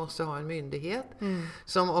att vi måste ha en myndighet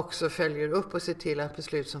som också följer upp och ser till att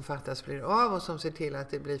beslut som fattas blir av och som ser till att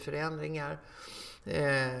det blir förändringar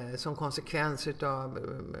som konsekvens utav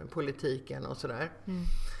politiken och sådär.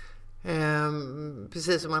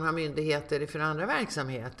 Precis som man har myndigheter för andra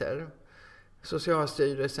verksamheter.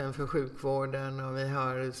 Socialstyrelsen för sjukvården och vi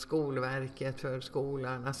har Skolverket för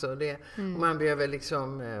skolan. Alltså man behöver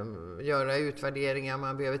liksom göra utvärderingar,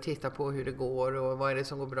 man behöver titta på hur det går och vad är det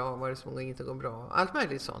som går bra och vad är det som inte går bra. Allt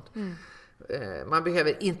möjligt sånt. Man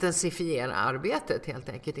behöver intensifiera arbetet helt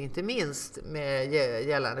enkelt, inte minst med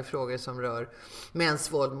gällande frågor som rör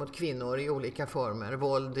mäns våld mot kvinnor i olika former.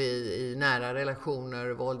 Våld i nära relationer,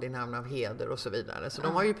 våld i namn av heder och så vidare. Så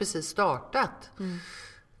de har ju precis startat.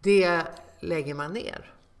 Det lägger man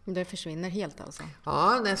ner. Det försvinner helt alltså?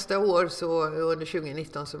 Ja, nästa år så under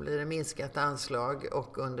 2019 så blir det minskat anslag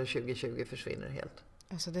och under 2020 försvinner helt.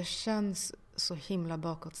 Alltså det känns så himla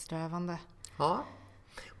bakåtsträvande. Ja.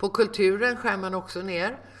 På kulturen skär man också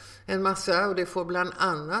ner en massa och det får bland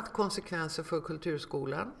annat konsekvenser för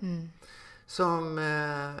kulturskolan som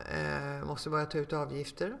måste börja ta ut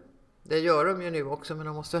avgifter. Det gör de ju nu också, men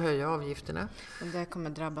de måste höja avgifterna. Och det kommer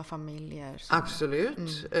drabba familjer.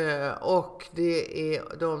 Absolut. Och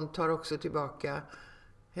de tar också tillbaka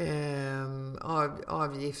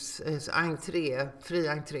fri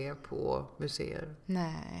entré på museer.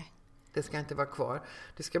 Nej. Det ska inte vara kvar.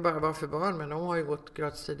 Det ska bara vara för barn, men de har ju gått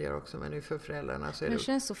gratis tidigare också, men nu för föräldrarna så är det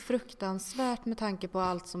känns så fruktansvärt med tanke på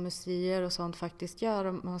allt som museer och sånt faktiskt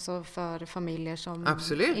gör, alltså för familjer som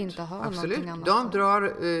inte har någonting annat.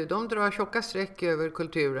 De drar tjocka streck över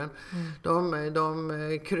kulturen.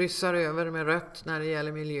 De kryssar över med rött när det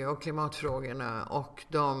gäller miljö- och klimatfrågorna och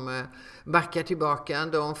de backar tillbaka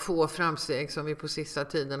de få framsteg som vi på sista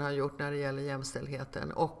tiden har gjort när det gäller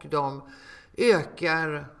jämställdheten och de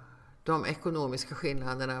ökar de ekonomiska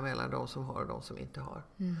skillnaderna mellan de som har och de som inte har.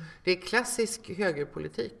 Det är klassisk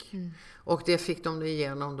högerpolitik. Och det fick de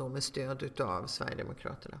igenom då med stöd av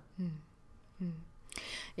Sverigedemokraterna.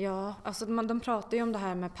 Ja, alltså de pratar ju om det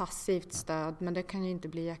här med passivt stöd, men det kan ju inte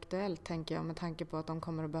bli aktuellt tänker jag med tanke på att de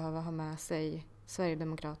kommer att behöva ha med sig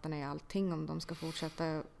Sverigedemokraterna i allting om de ska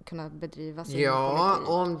fortsätta kunna bedriva sin politik.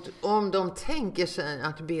 Ja, om de tänker sig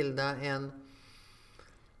att bilda en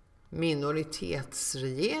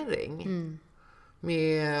minoritetsregering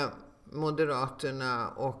med Moderaterna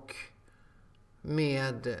och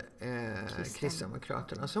med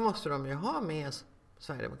Kristdemokraterna så måste de ju ha med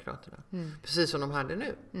Sverigedemokraterna. Precis som de hade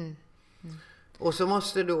nu. Och så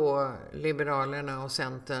måste då Liberalerna och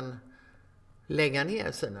Centern lägga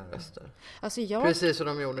ner sina röster. Alltså precis som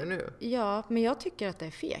de gjorde nu. Ja, men jag tycker att det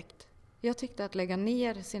är fegt. Jag tyckte att lägga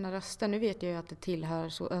ner sina röster, nu vet jag ju att det tillhör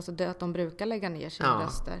så, alltså att de brukar lägga ner sina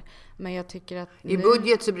röster. Men jag tycker att i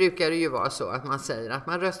budget så brukar det ju vara så att man säger att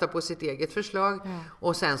man röstar på sitt eget förslag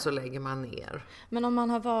och sen så lägger man ner. Men om man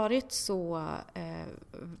har varit så,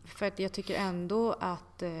 för att jag tycker ändå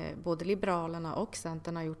att både Liberalerna och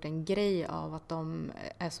Centern har gjort en grej av att de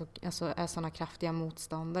är såna kraftiga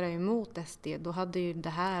motståndare emot SD, då hade ju det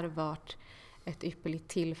här varit ett ypperligt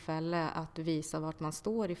tillfälle att visa vart man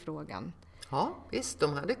står i frågan. Ja, visst.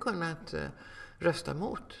 De hade kunnat rösta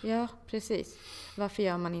mot. Ja, precis. Varför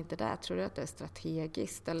gör man inte det? Tror du att det är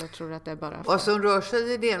strategiskt eller tror du att det är bara... Vad som rör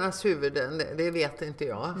sig i deras huvuden, det vet inte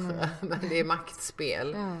jag. Men det är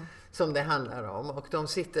maktspel som det handlar om. Och de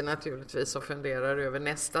sitter naturligtvis och funderar över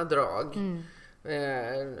nästa drag.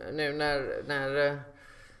 Nu när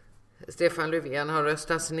Stefan Löfven har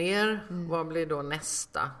röstats ner, vad blir då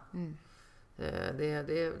nästa?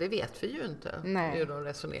 Det vet vi ju inte hur de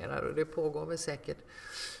resonerar och det pågår väl säkert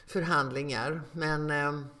förhandlingar. Men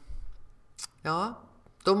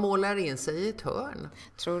de målar in sig i ett hörn.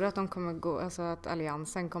 Tror du att de kommer att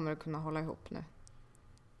alliansen kommer att kunna hålla ihop nu?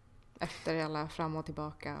 Efter alla fram och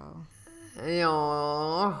tillbaka?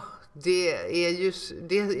 Ja, det är ju...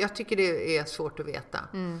 jag tycker det är svårt att veta.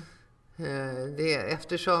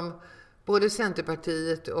 Eftersom både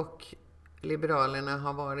Centerpartiet och Liberalerna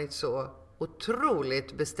har varit så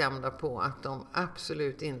otroligt bestämda på att de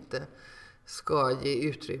absolut inte ska ge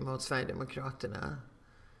utrymme åt Sverigedemokraterna,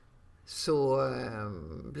 så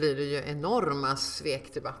blir det ju enorma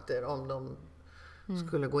svekdebatter om de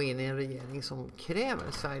skulle gå in i en regering som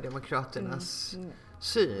kräver Sverigedemokraternas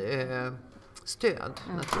stöd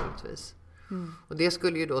naturligtvis. Och det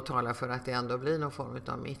skulle ju då tala för att det ändå blir någon form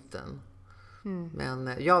av mitten.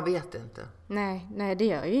 Men jag vet inte. Nej, det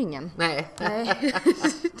gör ju ingen. Nej.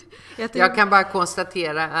 Jag kan bara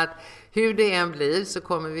konstatera att hur det än blir så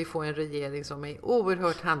kommer vi få en regering som är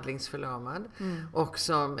oerhört handlingsförlamad och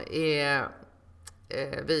som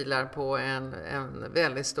vilar på en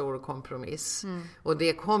väldigt stor kompromiss. Och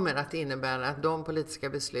det kommer att innebära att de politiska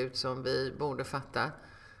beslut som vi borde fatta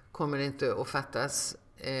kommer inte att fattas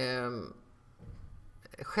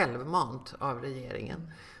självmant av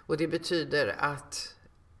regeringen. Och det betyder att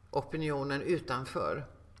opinionen utanför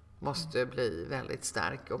måste bli väldigt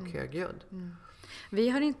stark och högljudd. Vi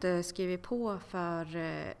har inte skrivit på för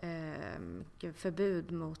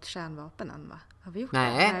förbud mot kärnvapen än, va? Har vi gjort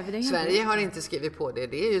Nej, det? Sverige har inte skrivit på det.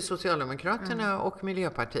 Det är ju Socialdemokraterna och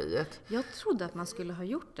Miljöpartiet. Jag trodde att man skulle ha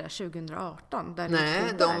gjort det 2018.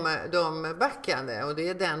 Nej, de backade och det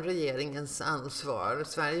är den regeringens ansvar.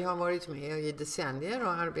 Sverige har varit med i decennier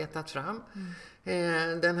och arbetat fram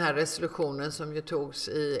den här resolutionen som ju togs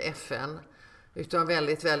i FN utav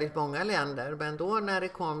väldigt, väldigt många länder. Men då när det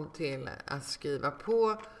kom till att skriva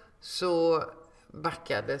på så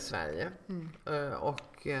backade Sverige.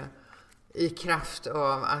 Och i kraft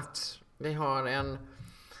av att vi har en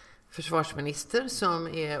försvarsminister som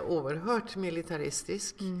är oerhört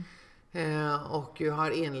militaristisk och ju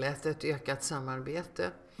har inlett ett ökat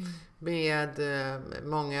samarbete med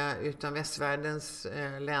många utav västvärldens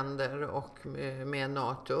länder och med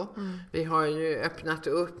NATO. Vi har ju öppnat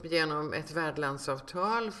upp genom ett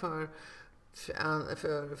värdlandsavtal för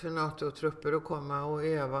NATO-trupper att komma och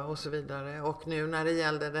öva och så vidare. Och nu när det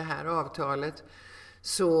gällde det här avtalet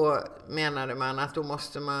så menade man att då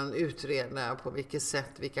måste man utreda på vilket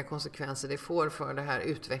sätt, vilka konsekvenser det får för det här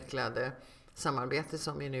utvecklade samarbetet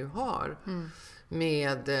som vi nu har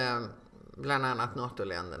med bland annat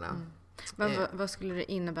NATO-länderna. Men vad skulle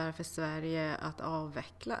det innebära för Sverige att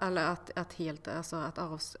avveckla eller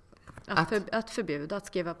att förbjuda att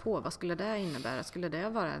skriva på? Vad skulle det innebära? Skulle det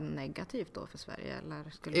vara negativt då för Sverige?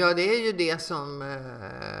 Ja, det är ju det som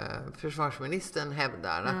försvarsministern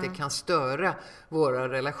hävdar, att det kan störa våra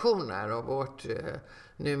relationer och vårt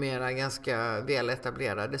numera ganska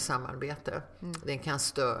väletablerade samarbete. Det kan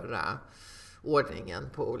störa ordningen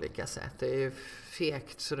på olika sätt. Det är ju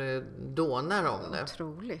fegt så det dånar om det.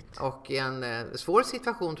 Otroligt. Och en svår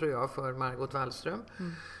situation tror jag för Margot Wallström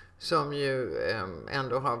som ju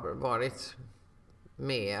ändå har varit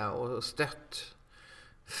med och stött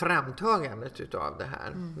framtagandet utav det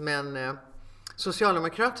här. Men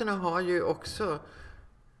Socialdemokraterna har ju också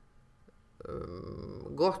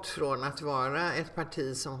gått från att vara ett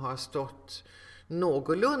parti som har stått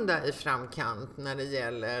någorlunda i framkant när det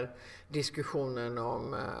gäller diskussionen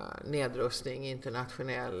om nedrustning,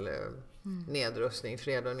 internationell nedrustning,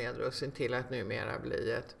 fred och nedrustning till att numera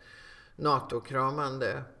bli ett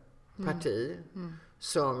NATO-kramande parti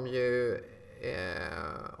som ju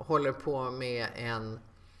håller på med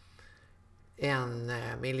en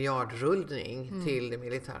miljardrullning till det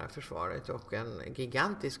militära försvaret och en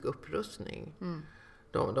gigantisk upprustning.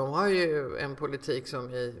 De har ju en politik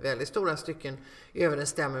som i väldigt stora stycken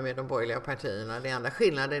överensstämmer med de borgerliga partierna. Den enda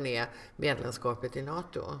skillnaden är medlemskapet i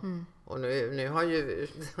NATO. Och nu har ju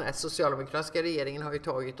den här socialdemokratiska regeringen har ju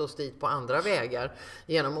tagit oss dit på andra vägar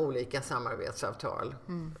genom olika samarbetsavtal.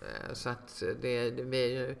 Så att det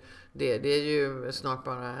är ju snart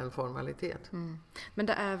bara en formalitet. Men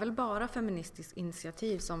det är väl bara Feministiskt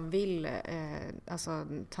initiativ som vill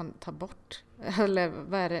ta bort eller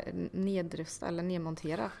vad är det, nedrusta eller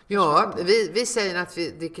nedmontera? Ja, vi säger att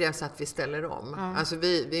det krävs att vi ställer om. Alltså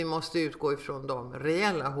vi måste utgå ifrån de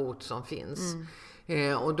reella hot som finns.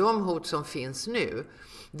 Och de hot som finns nu,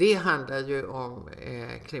 det handlar ju om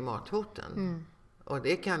klimathoten. Och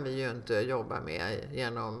det kan vi ju inte jobba med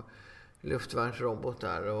genom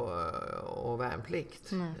luftvärnsrobotar och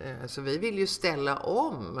värnplikt. Så vi vill ju ställa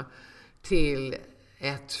om till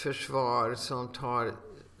ett försvar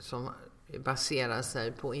som baserar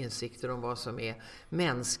sig på insikter om vad som är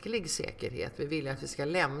mänsklig säkerhet. Vi vill att vi ska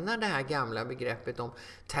lämna det här gamla begreppet om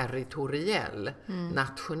territoriell,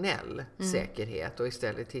 nationell säkerhet och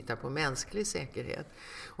istället titta på mänsklig säkerhet.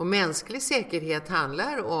 Och mänsklig säkerhet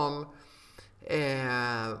handlar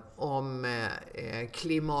om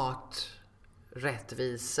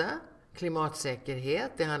klimaträttvisa,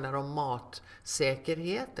 klimatsäkerhet, det handlar om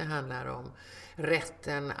matsäkerhet, det handlar om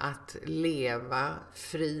rätten att leva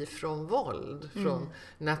fri från våld, från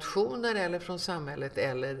nationer eller från samhället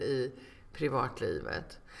eller i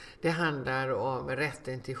privatlivet. Det handlar om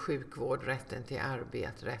rätten till sjukvård, rätten till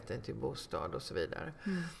arbete, rätten till bostad och så vidare.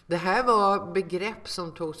 Det här var begrepp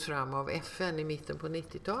som togs fram av FN i mitten på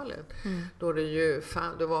 90-talet. Då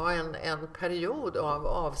det var en period av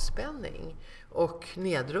avspänning och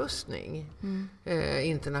nedrustning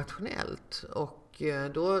internationellt. Och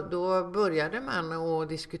Och då började man att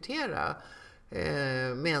diskutera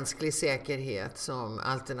mänsklig säkerhet som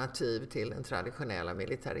alternativ till den traditionella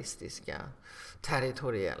militaristiska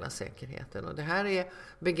territoriella säkerheten. Och det här är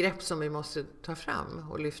begrepp som vi måste ta fram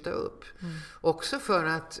och lyfta upp. Också för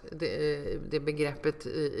att det begreppet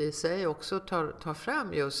i sig också tar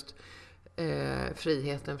fram just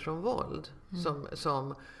friheten från våld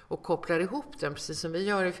och kopplar ihop den, precis som vi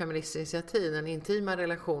gör i Feministiskt initiativ, den intima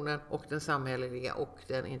relationen och den samhälleliga och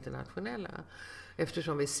den internationella.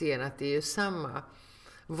 Eftersom vi ser att det är samma,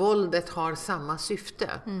 våldet har samma syfte.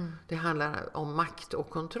 Det handlar om makt och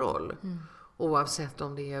kontroll. Oavsett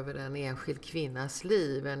om det är över en enskild kvinnas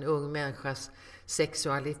liv, en ung människas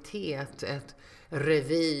sexualitet, ett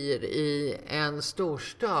revir i en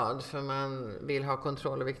storstad för man vill ha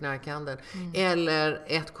kontroll över knarkhandeln. Eller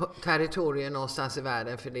ett territorium någonstans i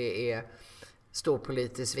världen för det är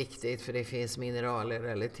storpolitiskt viktigt för det finns mineraler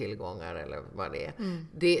eller tillgångar eller vad det är.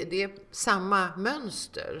 Det är samma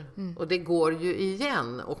mönster och det går ju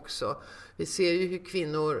igen också. Vi ser ju hur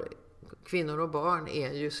kvinnor och barn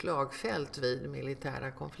är ju slagfält vid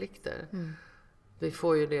militära konflikter. Vi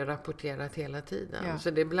får ju det rapporterat hela tiden. Ja.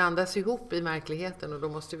 Så det blandas ihop i verkligheten och då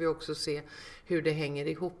måste vi också se hur det hänger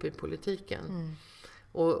ihop i politiken.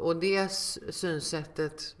 Och det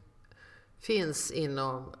synsättet finns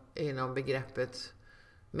inom begreppet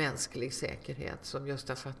mänsklig säkerhet som just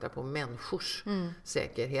har fattat på människors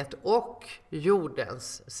säkerhet och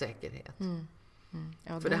jordens säkerhet.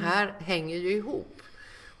 Ja, för det här hänger ju ihop.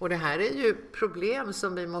 Och det här är ju problem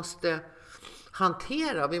som vi måste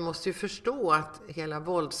hantera. Vi måste ju förstå att hela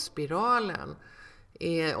våldsspiralen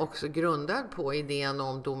är också grundad på idén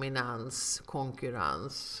om dominans,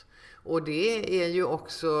 konkurrens. Och det är ju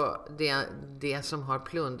också det som har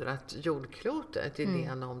plundrat jordklotet,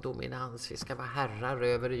 idén om dominans. Vi ska vara herrar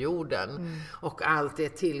över jorden. Och allt är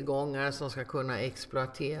tillgångar som ska kunna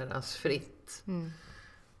exploateras fritt.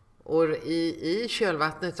 Och i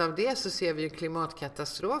kölvattnet av det så ser vi ju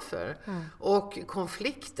klimatkatastrofer och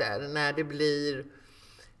konflikter när det blir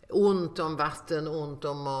ont om vatten, ont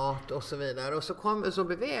om mat och så vidare. Och så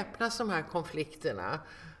beväpnas de här konflikterna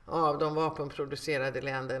av de vapenproducerade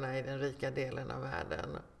länderna i den rika delen av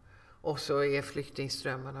världen. Och så är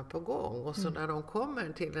flyktingströmmarna på gång. Och så när de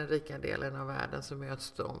kommer till den rika delen av världen så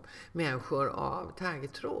möts de människor av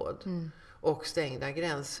taggtråd. Och stängda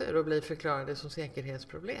gränser och blir förklarade som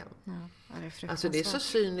säkerhetsproblem. Ja, det är alltså det är så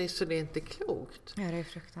cyniskt så det är inte klokt. Ja, det är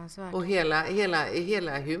fruktansvärt. Och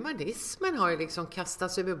hela humanismen har ju liksom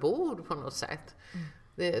kastats över bord på något sätt.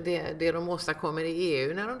 Det de åstadkommer i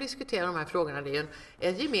EU när de diskuterar de här frågorna, det är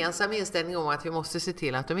en gemensam inställning om att vi måste se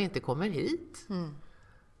till att de inte kommer hit.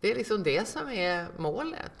 Det är liksom det som är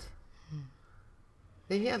målet.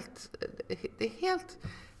 Det är helt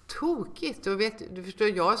tokigt. Och du förstår,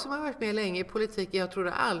 jag som har varit med länge i politiken, jag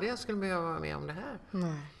trodde aldrig jag skulle behöva vara med om det här.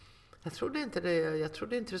 Nej. Jag trodde inte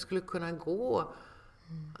det skulle kunna gå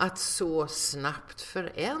att så snabbt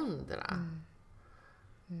förändra.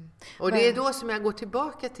 Och det är då som jag går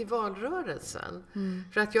tillbaka till valrörelsen.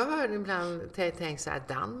 För att jag har ibland tänkt så här,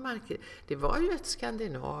 Danmark, det var ju ett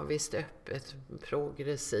skandinaviskt, öppet,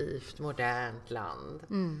 progressivt, modernt land.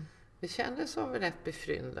 Vi kändes som rätt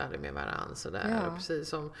befryndade med varandra sådär. Ja. Precis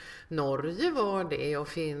som Norge var det och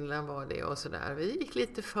Finland var det och sådär. Vi gick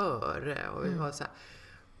lite före och vi var så här.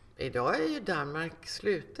 Idag är ju Danmark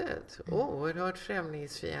slutet. Oerhört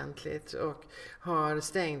främlingsfientligt och har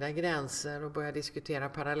stängda gränser och börjar diskutera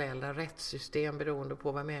parallella rättssystem beroende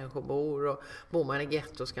på var människor bor. Och bor man i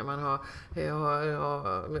getto ska man ha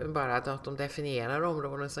bara att de definierar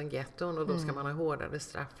områden som getton och då ska man ha hårdare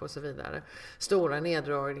straff och så vidare. Stora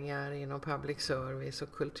neddragningar inom public service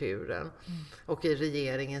och kulturen. Och i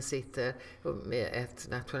regeringen sitter med ett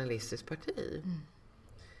nationalistiskt parti.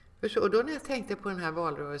 Och då när jag tänkte på den här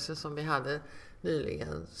valrörelsen som vi hade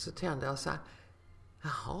nyligen så tänkte jag så här,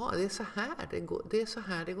 jaha, det är så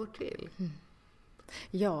här det går till.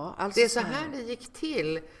 Ja, alltså det är så här det gick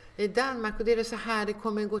till i Danmark och det är så här det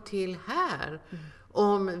kommer gå till här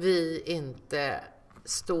om vi inte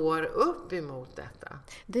står upp emot detta.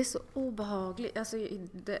 Det är så obehagligt. Alltså,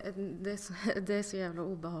 det är så jävla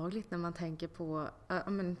obehagligt när man tänker på...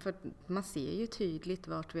 för man ser ju tydligt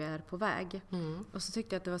vart vi är på väg. Och så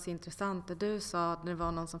tyckte jag att det var så intressant. Det du sa, det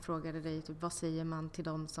var någon som frågade dig typ, vad säger man till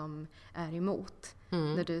dem som är emot?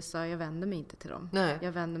 När du sa, jag vänder mig inte till dem. Nej.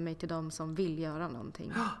 Jag vänder mig till dem som vill göra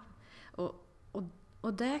någonting.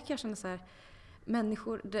 Och där kan jag känna så här...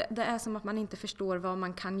 människor, det är som att man inte förstår vad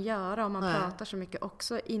man kan göra om man pratar så mycket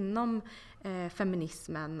också inom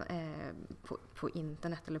feminismen på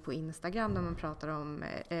internet eller på Instagram, där man pratar om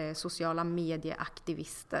sociala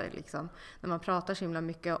medieaktivister liksom. När man pratar så himla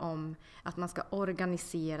mycket om att man ska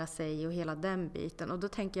organisera sig och hela den biten. Och då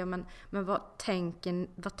tänker jag, men vad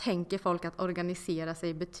tänker folk att organisera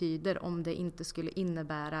sig betyder om det inte skulle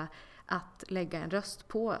innebära att lägga en röst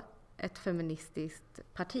på ett feministiskt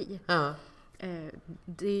parti? Ja.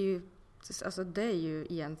 Det är ju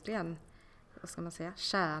egentligen, vad ska man säga,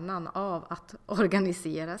 kärnan av att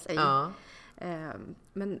organisera sig. Ja.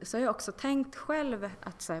 Men så har jag också tänkt själv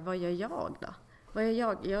att säga, vad gör jag då? Vad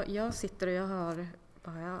gör jag? Jag sitter och jag har...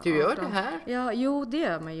 Du gör det här? Ja, jo, det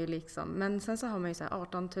gör man ju liksom. Men sen så har man ju så här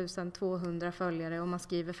 18 200 följare och man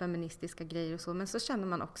skriver feministiska grejer och så. Men så känner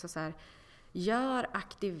man också så här, gör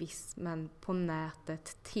aktivismen på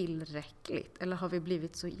nätet tillräckligt? Eller har vi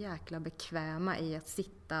blivit så jäkla bekväma i att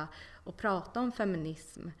sitta och prata om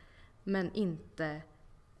feminism men inte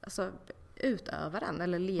utöva den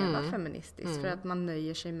eller leva feministiskt? För att man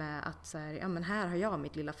nöjer sig med att så här, ja, men här har jag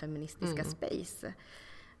mitt lilla feministiska space.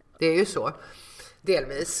 Det är ju så,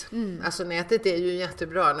 delvis. Alltså nätet är ju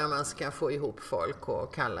jättebra när man ska få ihop folk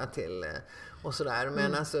och kalla till och sådär.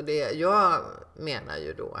 Men alltså jag menar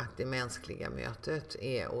ju då att det mänskliga mötet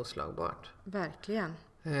är oslagbart. Verkligen.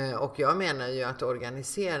 Och jag menar ju att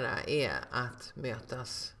organisera är att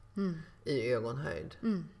mötas i ögonhöjd.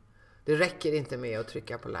 Det räcker inte med att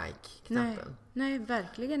trycka på like-knappen. Nej,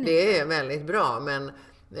 verkligen inte. Det är väldigt bra, men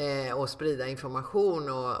att sprida information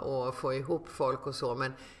och få ihop folk och så.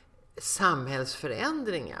 Men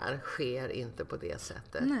samhällsförändringar sker inte på det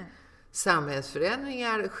sättet. Nej.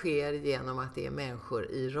 Samhällsförändringar sker genom att det är människor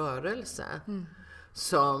i rörelse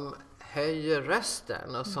som höjer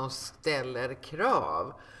rösten och som ställer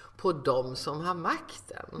krav på de som har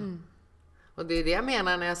makten. Och det är det jag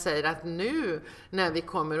menar när jag säger att nu när vi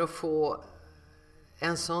kommer att få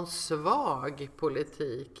en sån svag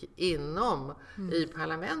politik inom i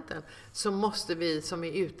parlamenten, så måste vi som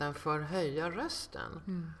är utanför höja rösten.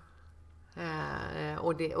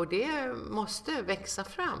 Och det måste växa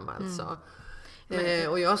fram alltså.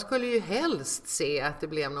 Och jag skulle ju helst se att det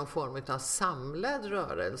blev någon form av samlad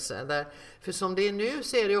rörelse. För som det är nu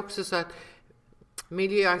så är det också så att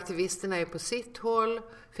miljöaktivisterna är på sitt håll,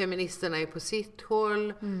 feministerna är på sitt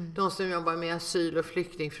håll, de som jobbar med asyl- och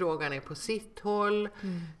flyktingfrågan är på sitt håll.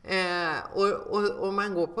 Och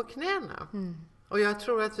man går på knäna. Och jag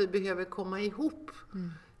tror att vi behöver komma ihop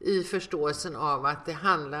i förståelsen av att det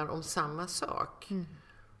handlar om samma sak.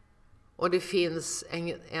 Och det finns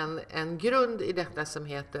en grund i detta som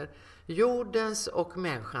heter jordens och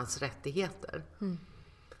människans rättigheter.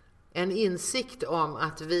 En insikt om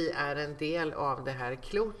att vi är en del av det här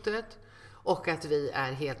klotet och att vi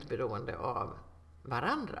är helt beroende av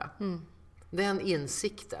varandra. Den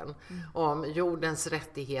insikten om jordens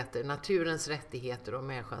rättigheter, naturens rättigheter och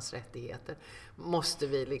människans rättigheter måste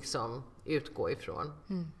vi liksom utgå ifrån.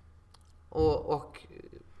 Och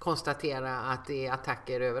konstatera att det är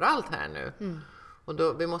attacker överallt här nu. Och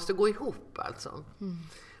då, vi måste gå ihop alltså.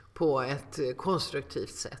 På ett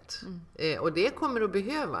konstruktivt sätt. Och det kommer att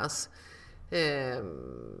behövas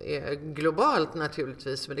globalt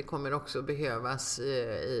naturligtvis, men det kommer också behövas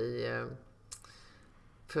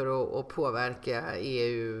för att påverka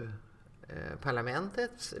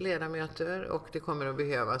EU-parlamentets ledamöter, och det kommer att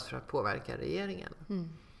behövas för att påverka regeringen.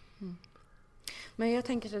 Men jag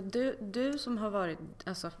tänker att du som har varit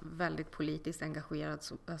väldigt politiskt engagerad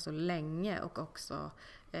så länge, och också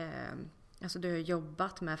du har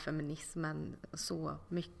jobbat med feminismen så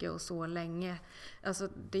mycket och så länge. Alltså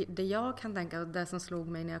det jag kan tänka, och det som slog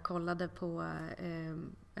mig när jag kollade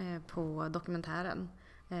på dokumentären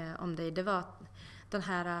om dig, det var den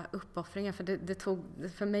här uppoffringen.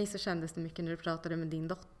 För mig så kändes det mycket när du pratade med din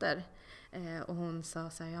dotter. Och hon sa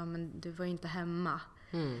så här, ja men du var ju inte hemma.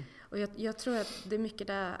 Och jag tror att det är mycket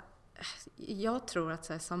där. Jag tror att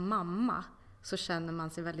så här, som mamma så känner man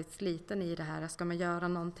sig väldigt sliten i det här. Ska man göra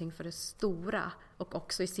någonting för det stora och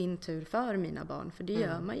också i sin tur för mina barn? För det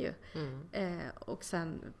gör man ju. Och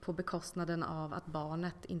sen på bekostnaden av att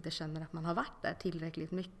barnet inte känner att man har varit där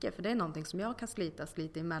tillräckligt mycket. För det är någonting som jag kan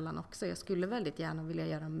slita emellan också. Jag skulle väldigt gärna vilja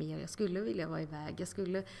göra mer. Jag skulle vilja vara iväg.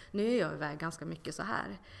 Nu är jag iväg ganska mycket så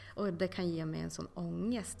här. Och det kan ge mig en sån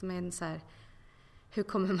ångest. Men så här, hur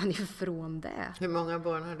kommer man ifrån det? Hur många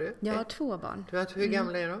barn har du? Jag har 2 barn. Hur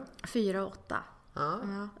gamla är de? 4 och 8. Ja,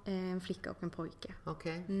 en flicka och en pojke.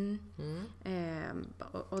 Okej.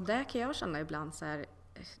 Och där kan jag känna ibland så här,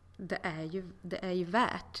 det är ju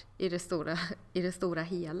värt i det stora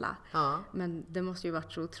hela. Ja. Men det måste ju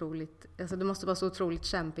varit så otroligt, alltså det måste vara så otroligt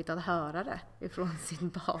kämpigt att höra det ifrån sin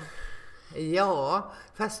barn. Ja,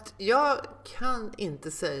 fast jag kan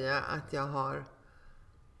inte säga att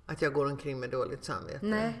jag går omkring med dåligt samvete.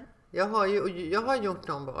 Nej. Jag har gjort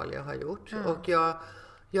de val jag har gjort. Ja. Och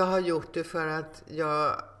jag har gjort det för att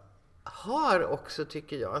jag har också,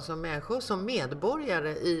 tycker jag, som människor, som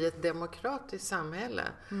medborgare i ett demokratiskt samhälle.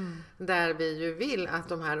 Där vi ju vill att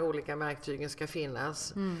de här olika verktygen ska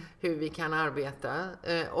finnas. Hur vi kan arbeta.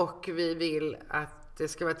 Och vi vill att det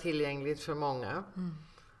ska vara tillgängligt för många.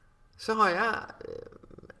 Så har jag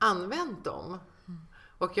använt dem.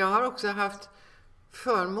 Och jag har också haft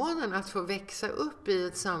förmånen att få växa upp i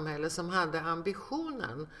ett samhälle som hade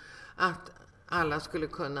ambitionen att alla skulle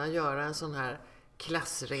kunna göra en sån här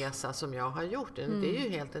klassresa som jag har gjort. Det är ju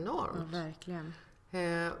helt enormt. Ja, verkligen.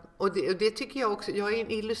 Och det tycker jag också, jag är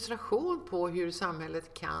en illustration på hur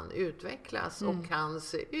samhället kan utvecklas och kan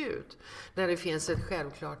se ut. Där det finns ett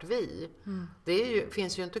självklart vi. Det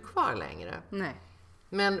finns ju inte kvar längre. Nej.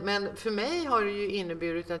 Men för mig har det ju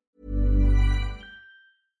inneburit att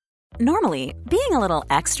Normally, being a little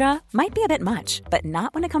extra might be a bit much, but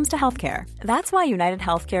not when it comes to healthcare. That's why United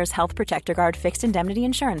Healthcare's Health Protector Guard fixed indemnity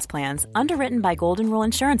insurance plans, underwritten by Golden Rule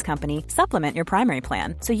Insurance Company, supplement your primary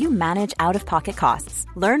plan so you manage out-of-pocket costs.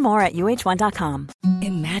 Learn more at uh1.com.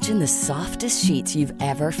 Imagine the softest sheets you've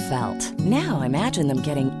ever felt. Now imagine them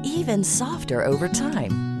getting even softer over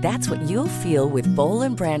time. That's what you'll feel with Boll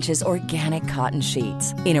 & Branch's organic cotton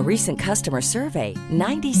sheets. In a recent customer survey,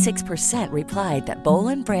 96% replied that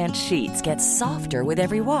Boll & Branch sheets get softer with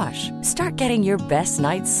every wash. Start getting your best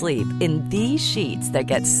night's sleep in these sheets that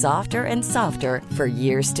get softer and softer for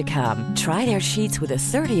years to come. Try their sheets with a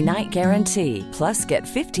 30-night guarantee. Plus, get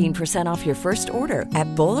 15% off your first order at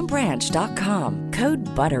bollandbranch.com. Code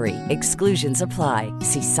BUTTERY. Exclusions apply.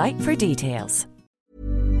 See site for details.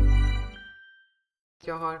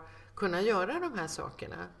 Jag har kunnat göra de här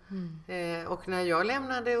sakerna. Och när jag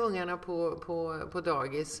lämnade ungarna på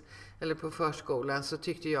dagis eller på förskolan så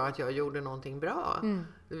tyckte jag att jag gjorde någonting bra.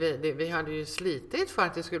 Vi hade ju slitit för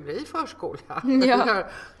att det skulle bli förskola. Ja.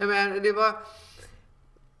 Men det var...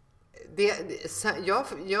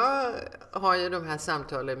 Jag har ju de här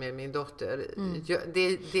samtalen med min dotter.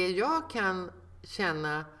 Det jag kan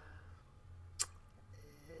känna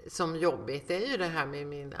som jobbigt, det är ju det här med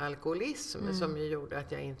min alkoholism som ju gjorde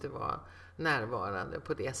att jag inte var närvarande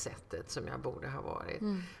på det sättet som jag borde ha varit.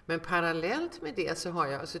 Men parallellt med det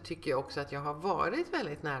så tycker jag också att jag har varit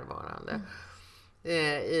väldigt närvarande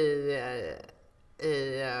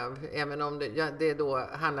även om det då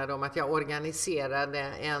handlade om att jag organiserade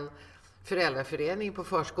en föräldraförening på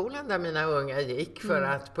förskolan där mina unga gick för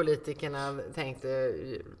att politikerna tänkte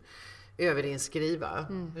överinskriva.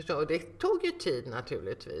 Och det tog ju tid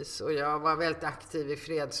naturligtvis. Och jag var väldigt aktiv i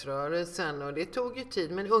fredsrörelsen och det tog ju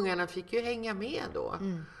tid. Men ungarna fick ju hänga med då.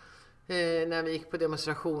 När vi gick på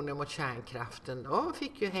demonstrationer mot kärnkraften. De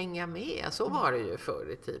fick ju hänga med. Så var det ju förr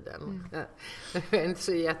i tiden. Inte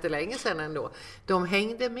så jättelänge sedan ändå. De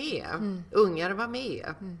hängde med. Ungar var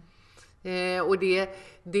med. Och det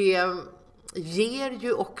ger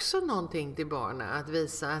ju också någonting till barnen att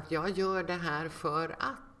visa att jag gör det här för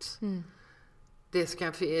att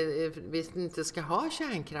vi inte ska ha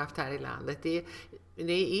kärnkraft här i landet. Det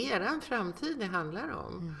är eran framtid det handlar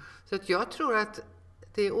om. Så att jag tror att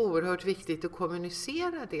det är oerhört viktigt att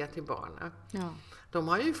kommunicera det till barnen. Ja. De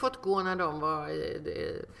har ju fått gå när de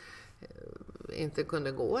inte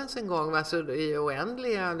kunde gå ens en gång. Alltså i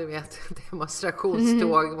oändliga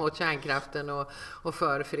demonstrationståg mot kärnkraften och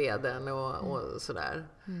för freden och sådär.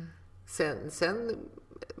 Sen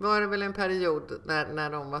var det väl en period när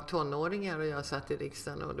de var tonåringar och jag satt i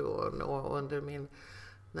riksdagen och under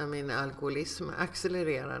när min alkoholism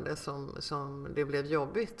accelererade som det blev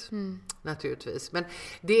jobbigt naturligtvis. Men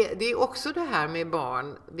det är också det här med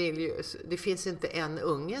barn. Det finns inte en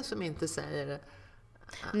unge som inte säger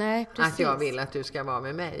att jag vill att du ska vara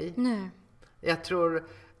med mig. Nej. Jag tror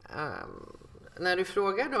när du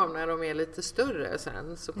frågar dem när de är lite större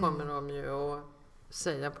sen så kommer de ju att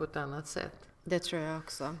säga på ett annat sätt. Det tror jag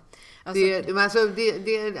också.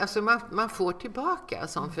 Man får tillbaka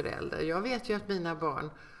som förälder. Jag vet ju att mina barn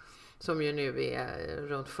som ju nu är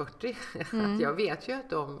runt 40, att jag vet ju att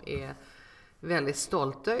de är väldigt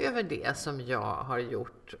stolta över det som jag har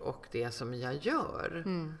gjort och det som jag gör.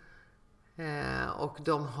 Och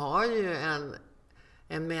de har ju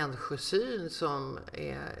en människosyn som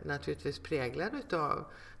är naturligtvis präglad av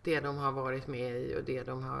det de har varit med i och det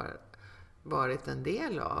de har varit en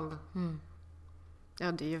del av.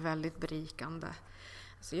 Ja, det är ju väldigt berikande.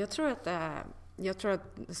 Alltså jag tror att Jag tror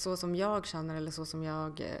att så som jag känner, eller så som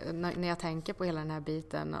jag, när jag tänker på hela den här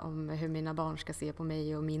biten om hur mina barn ska se på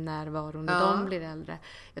mig och min närvaro när de blir äldre.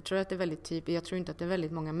 Jag tror att det är väldigt typiskt. Jag tror inte att det är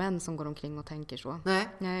väldigt många män som går omkring och tänker så. Nej,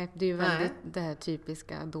 det är ju väldigt det här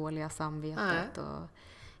typiska dåliga samvetet och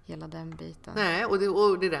hela den biten. Nej, och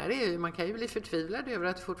det där är ju, man kan ju bli förtvivlad över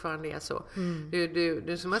att det fortfarande är så.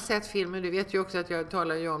 Du som har sett filmen, du vet ju också att jag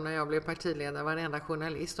talar ju om när jag blev partiledare, varenda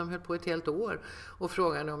journalist, de höll på ett helt år och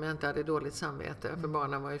frågade om jag inte hade dåligt samvete, för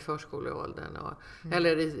barnen var i förskoleåldern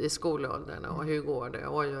eller i skolåldern, och hur går det?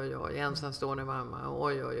 Oj, ensamstående mamma,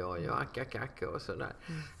 oj, och ack och sådär.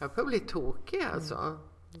 Jag får bli tokig alltså.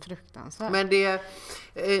 Fruktansvärt. Men det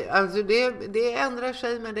ändrar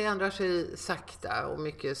sig, men det ändrar sig sakta och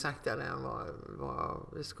mycket saktare än vad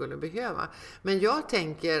vi skulle behöva. Men jag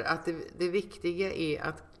tänker att det viktiga är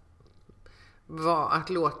att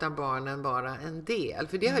låta barnen vara en del.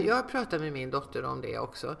 För jag har pratat med min dotter om det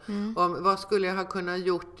också. Om vad skulle jag ha kunnat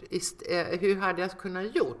gjort, hur hade jag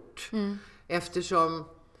kunnat gjort? Eftersom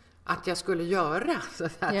att jag skulle göra så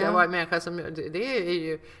att jag var en människa som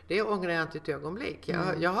det ångrar jag inte ett ögonblick.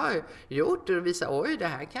 Jag har gjort det och visat, oj, det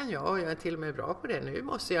här kan jag och jag är till och med bra på det. Nu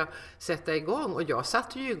måste jag sätta igång, och jag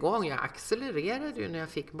satte ju igång, jag accelererade ju när jag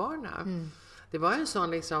fick barnen. Det var en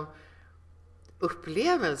sån liksom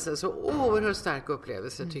upplevelse, så oerhört stark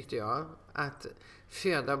upplevelse tyckte jag, att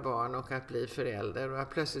föda barn och att bli förälder, och att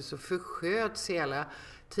plötsligt så försköts hela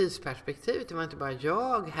tidsperspektivet. Det var inte bara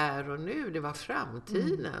jag här och nu, det var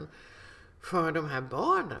framtiden för de här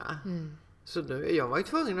barnen. Så jag var ju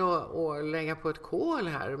tvungen att lägga på ett kol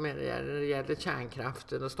här när det gällde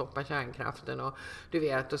kärnkraften och stoppa kärnkraften och du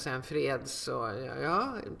vet, och sen freds och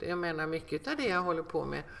jag menar mycket av det jag håller på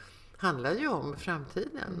med handlar ju om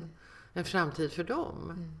framtiden. En framtid för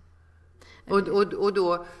dem. Och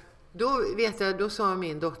då vet jag, då sa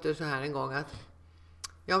min dotter så här en gång att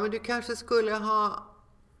men du kanske skulle ha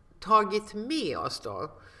tagit med oss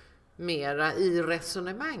då mera i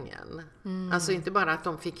resonemangen. Alltså inte bara att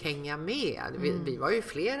de fick hänga med. Vi var ju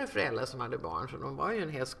flera föräldrar som hade barn, så de var ju en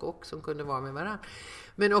hel skock som kunde vara med varandra.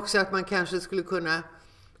 Men också att man kanske skulle kunna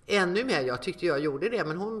ännu mer, jag tyckte jag gjorde det,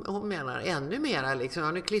 men hon menar ännu mer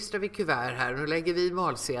liksom, nu klistrar vi kuvert här, nu lägger vi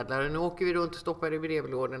valsedlar, nu åker vi runt och stoppar i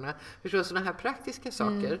brevlådorna. Förstår, sådana här praktiska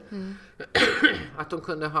saker. Att de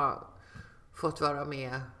kunde ha fått vara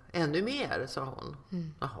med ännu mer, sa hon.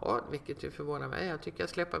 Jaha, vilket ju förvånar mig. Jag tycker jag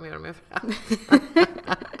släpper mer och mer fram.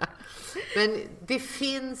 Men det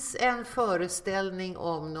finns en föreställning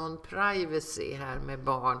om någon privacy här med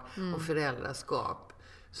barn och föräldraskap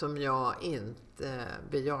som jag inte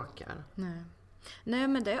bejakar. Nej,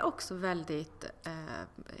 men det är också väldigt,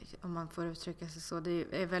 om man får uttrycka sig så, det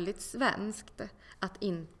är väldigt svenskt att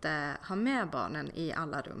inte ha med barnen i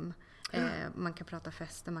alla rum. Man kan prata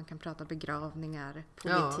fester, man kan prata begravningar,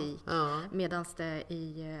 politik. Medan det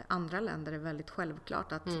i andra länder är väldigt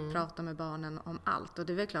självklart att prata med barnen om allt. Och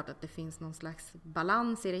det är väl klart att det finns någon slags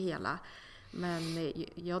balans i det hela. Men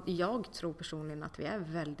jag tror personligen att vi är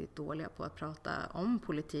väldigt dåliga på att prata om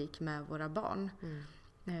politik med våra barn.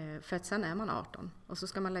 För att sen är man 18 och så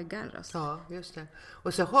ska man lägga en röst. Ja, just det.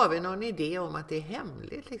 Och så har vi någon idé om att det är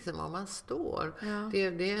hemligt liksom, om man står.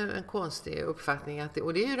 Det är en konstig uppfattning.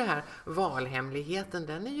 Och det är ju det här, valhemligheten,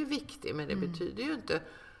 den är ju viktig, men det betyder ju inte,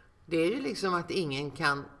 det är ju liksom att ingen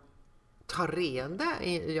kan ta reda,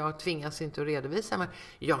 jag tvingas inte att redovisa, men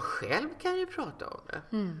jag själv kan ju prata om det.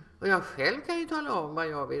 Och jag själv kan ju tala om vad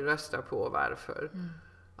jag vill rösta på och varför.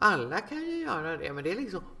 Alla kan ju göra det, men det är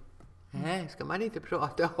liksom, nej, ska man inte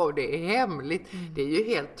prata om det, är hemligt. Det är ju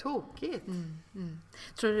helt tokigt.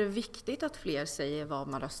 Tror du det är viktigt att fler säger vad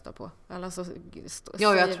man röstar på? Alltså,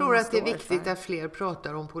 jag tror att det är viktigt att fler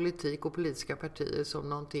pratar om politik och politiska partier som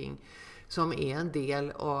någonting som är en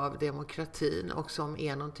del av demokratin och som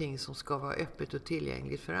är någonting som ska vara öppet och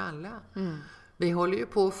tillgängligt för alla. Vi håller ju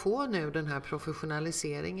på att få nu den här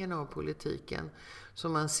professionaliseringen av politiken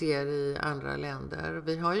som man ser i andra länder.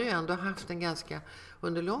 Vi har ju ändå haft en ganska,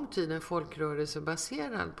 under lång tid, en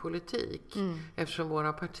folkrörelsebaserad politik. Eftersom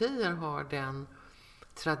våra partier har den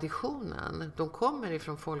traditionen. De kommer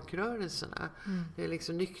ifrån folkrörelserna. Det är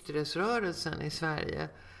liksom nykterhetsrörelsen i Sverige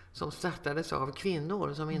som startades av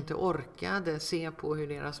kvinnor som inte orkade se på hur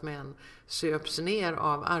deras män söps ner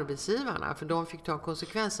av arbetsgivarna. För de fick ta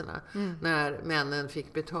konsekvenserna när männen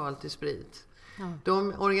fick betalt i sprit.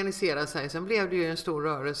 De organiserade sig, sen blev det ju en stor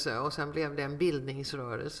rörelse och sen blev det en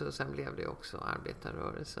bildningsrörelse och sen blev det också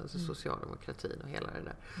arbetarrörelsen, så socialdemokratin och hela det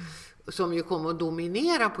där. Som ju kom att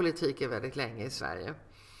dominera politiken väldigt länge i Sverige.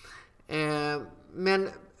 Men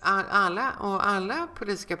alla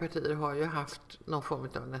politiska partier har ju haft någon form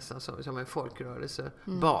av nästan som en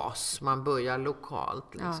folkrörelsebas. Man börjar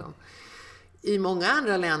lokalt liksom. I många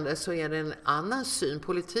andra länder så är det en annan syn.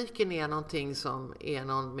 Politiken är någonting som är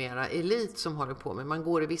någon mera elit som håller på med. Man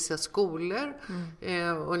går i vissa skolor,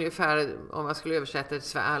 ungefär om man skulle översätta det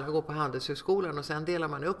till alla går på Handelshögskolan och sen delar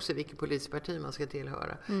man upp sig vilket polisparti man ska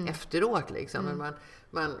tillhöra efteråt liksom.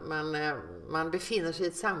 Men man befinner sig i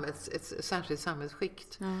ett särskilt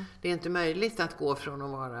samhällsskikt. Det är inte möjligt att gå från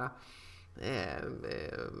att vara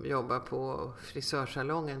jobba på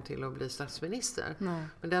frisörsalongen till att bli statsminister.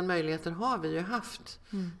 Men den möjligheten har vi ju haft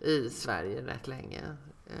i Sverige rätt länge.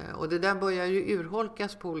 Och det där börjar ju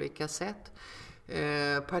urholkas på olika sätt.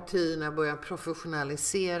 Partierna börjar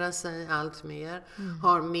professionalisera sig allt mer.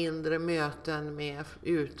 Har mindre möten med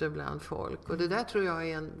ute bland folk. Och det där tror jag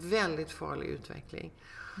är en väldigt farlig utveckling.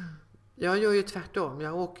 Jag gör ju tvärtom.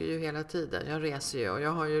 Jag åker ju hela tiden. Jag reser ju och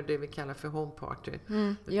jag har ju det vi kallar för home party.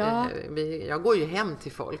 Jag går ju hem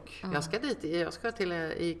till folk. Jag ska dit. Jag ska till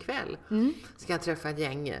ikväll. Ska jag träffa ett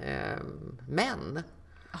gäng män.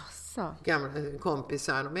 Gamla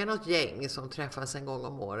kompisar. De är något gäng som träffas en gång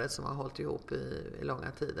om året som har hållit ihop i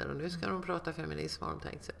långa tider. Och nu ska de prata feminism, har de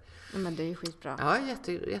tänkt sig. Men det är ju skitbra. Ja,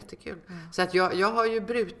 jättekul. Så att jag har ju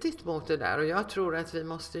brutit mot det där och jag tror att vi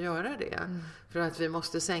måste göra det. För att vi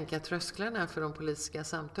måste sänka trösklarna för de politiska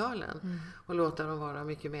samtalen och låta dem vara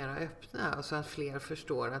mycket mer öppna så att fler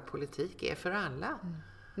förstår att politik är för alla.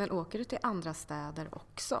 Men åker du till andra städer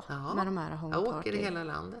också med de här home party? Jag åker i hela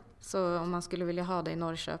landet. Så om man skulle vilja ha det i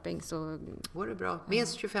Norrköping så... Går det bra.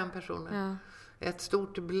 Minst 25 personer. Ett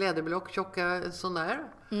stort blädderblock, tjocka sån där.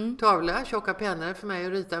 Tavla, tjocka pennor för mig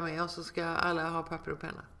att rita med och så ska alla ha papper och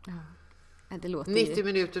penna. Det låter 90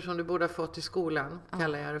 minuter som du borde ha fått i skolan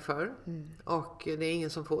kallar jag det för. Och det är ingen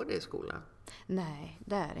som får det i skolan. Nej,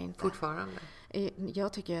 det är det inte. Fortfarande.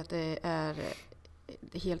 Jag tycker att det är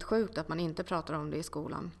helt sjukt att man inte pratar om det i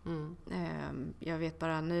skolan. Jag vet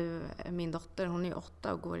bara nu, min dotter hon är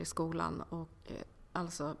 8 och går i skolan och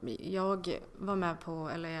alltså jag var med på,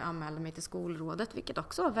 eller jag anmälde mig till skolrådet, vilket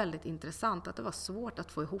också var väldigt intressant att det var svårt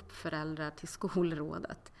att få ihop föräldrar till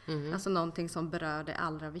skolrådet. Alltså någonting som berör det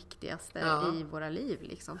allra viktigaste i våra liv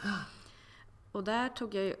liksom. Och där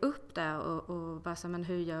tog jag ju upp det och bara så, men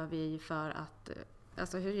hur gör vi för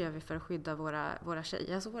att skydda våra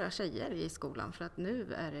tjejer i skolan? För att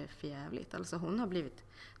nu är det förjävligt. Alltså hon har blivit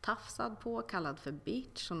tafsad på, kallad för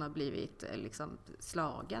bitch. Hon har blivit liksom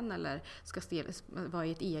slagen eller ska vara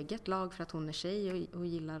i ett eget lag för att hon är tjej och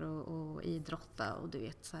gillar att idrotta och du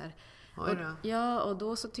vet så här. Och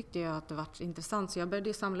då så tyckte jag att det var intressant så jag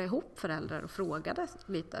började samla ihop föräldrar och frågade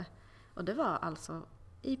lite. Och det var alltså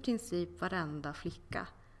i princip varenda flicka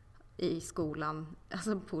i skolan,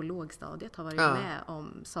 alltså på lågstadiet har varit med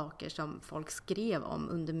om saker som folk skrev om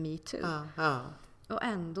under MeToo. Och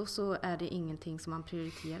ändå så är det ingenting som man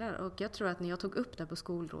prioriterar. Och jag tror att när jag tog upp det på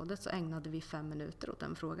skolrådet så ägnade vi 5 minuter åt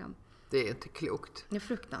den frågan. Det är inte klokt. Det är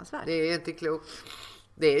fruktansvärt. Det är inte klokt.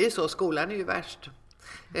 Det är ju så, skolan är ju värst.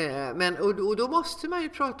 Och då måste man ju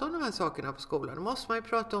prata om de här sakerna på skolan. Då måste man ju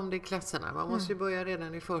prata om det i klasserna. Man måste ju börja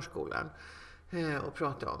redan i förskolan och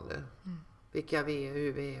prata om det. Vilka vi är,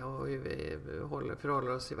 hur vi är och hur vi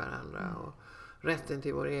förhåller oss till varandra och rätten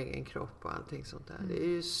till vår egen kropp och allting sånt där. Det är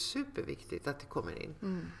ju superviktigt att det kommer in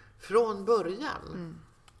från början.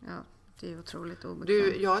 Ja, det är otroligt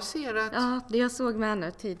obekvämt. Jag ser att... Ja, det jag såg med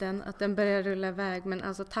nu tiden, att den börjar rulla iväg. Men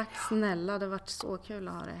alltså tack snälla, det har varit så kul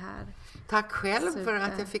att ha dig här. Tack själv för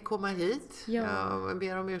att jag fick komma hit. Jag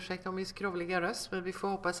ber om ursäkt om min skrovliga röst, men vi får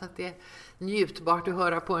hoppas att det är njutbart att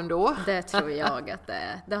höra på ändå. Det tror jag att det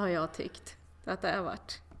är. Det har jag tyckt att det har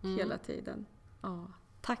varit hela tiden.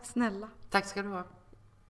 Tack snälla. Tack ska du ha.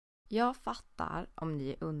 Jag fattar om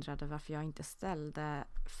ni undrade varför jag inte ställde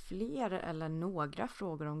fler eller några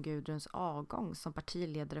frågor om Gudruns avgång som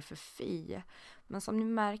partiledare för Fi. Men som ni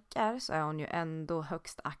märker så är hon ju ändå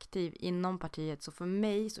högst aktiv inom partiet, så för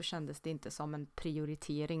mig så kändes det inte som en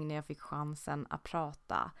prioritering när jag fick chansen att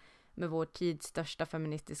prata med vår tids största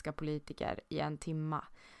feministiska politiker i 1 timme.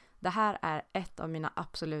 Det här är ett av mina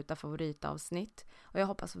absoluta favoritavsnitt och jag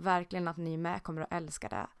hoppas verkligen att ni med kommer att älska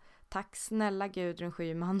det. Tack snälla Gudrun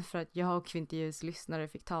Schyman för att jag och Kvinterljus lyssnare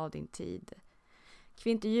fick ta din tid.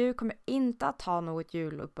 Kvinterljus kommer inte att ha något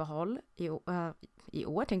juluppehåll i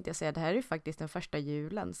år tänkte jag säga. Det här är ju faktiskt den första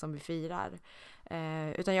julen som vi firar.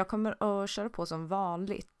 Utan jag kommer att köra på som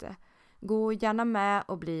vanligt. Gå gärna med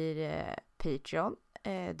och bli Patreon.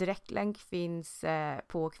 Direktlänk finns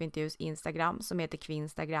på Kvinterljus Instagram som heter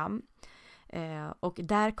Kvinstagram. Och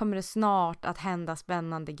där kommer det snart att hända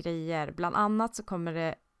spännande grejer. Bland annat så kommer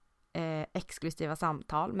det exklusiva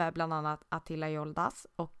samtal med bland annat Attila Joldas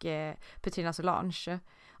och Petrina Solange.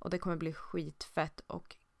 Och det kommer bli skitfett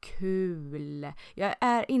och kul. Jag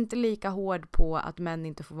är inte lika hård på att män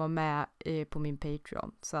inte får vara med på min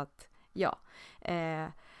Patreon. Så att, ja.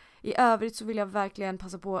 I övrigt så vill jag verkligen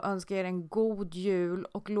passa på att önska er en god jul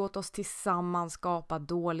och låt oss tillsammans skapa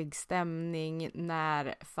dålig stämning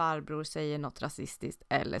när farbror säger något rasistiskt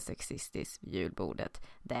eller sexistiskt vid julbordet.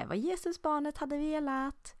 Det var Jesusbarnet hade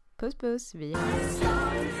velat. Puss puss, vi hörs.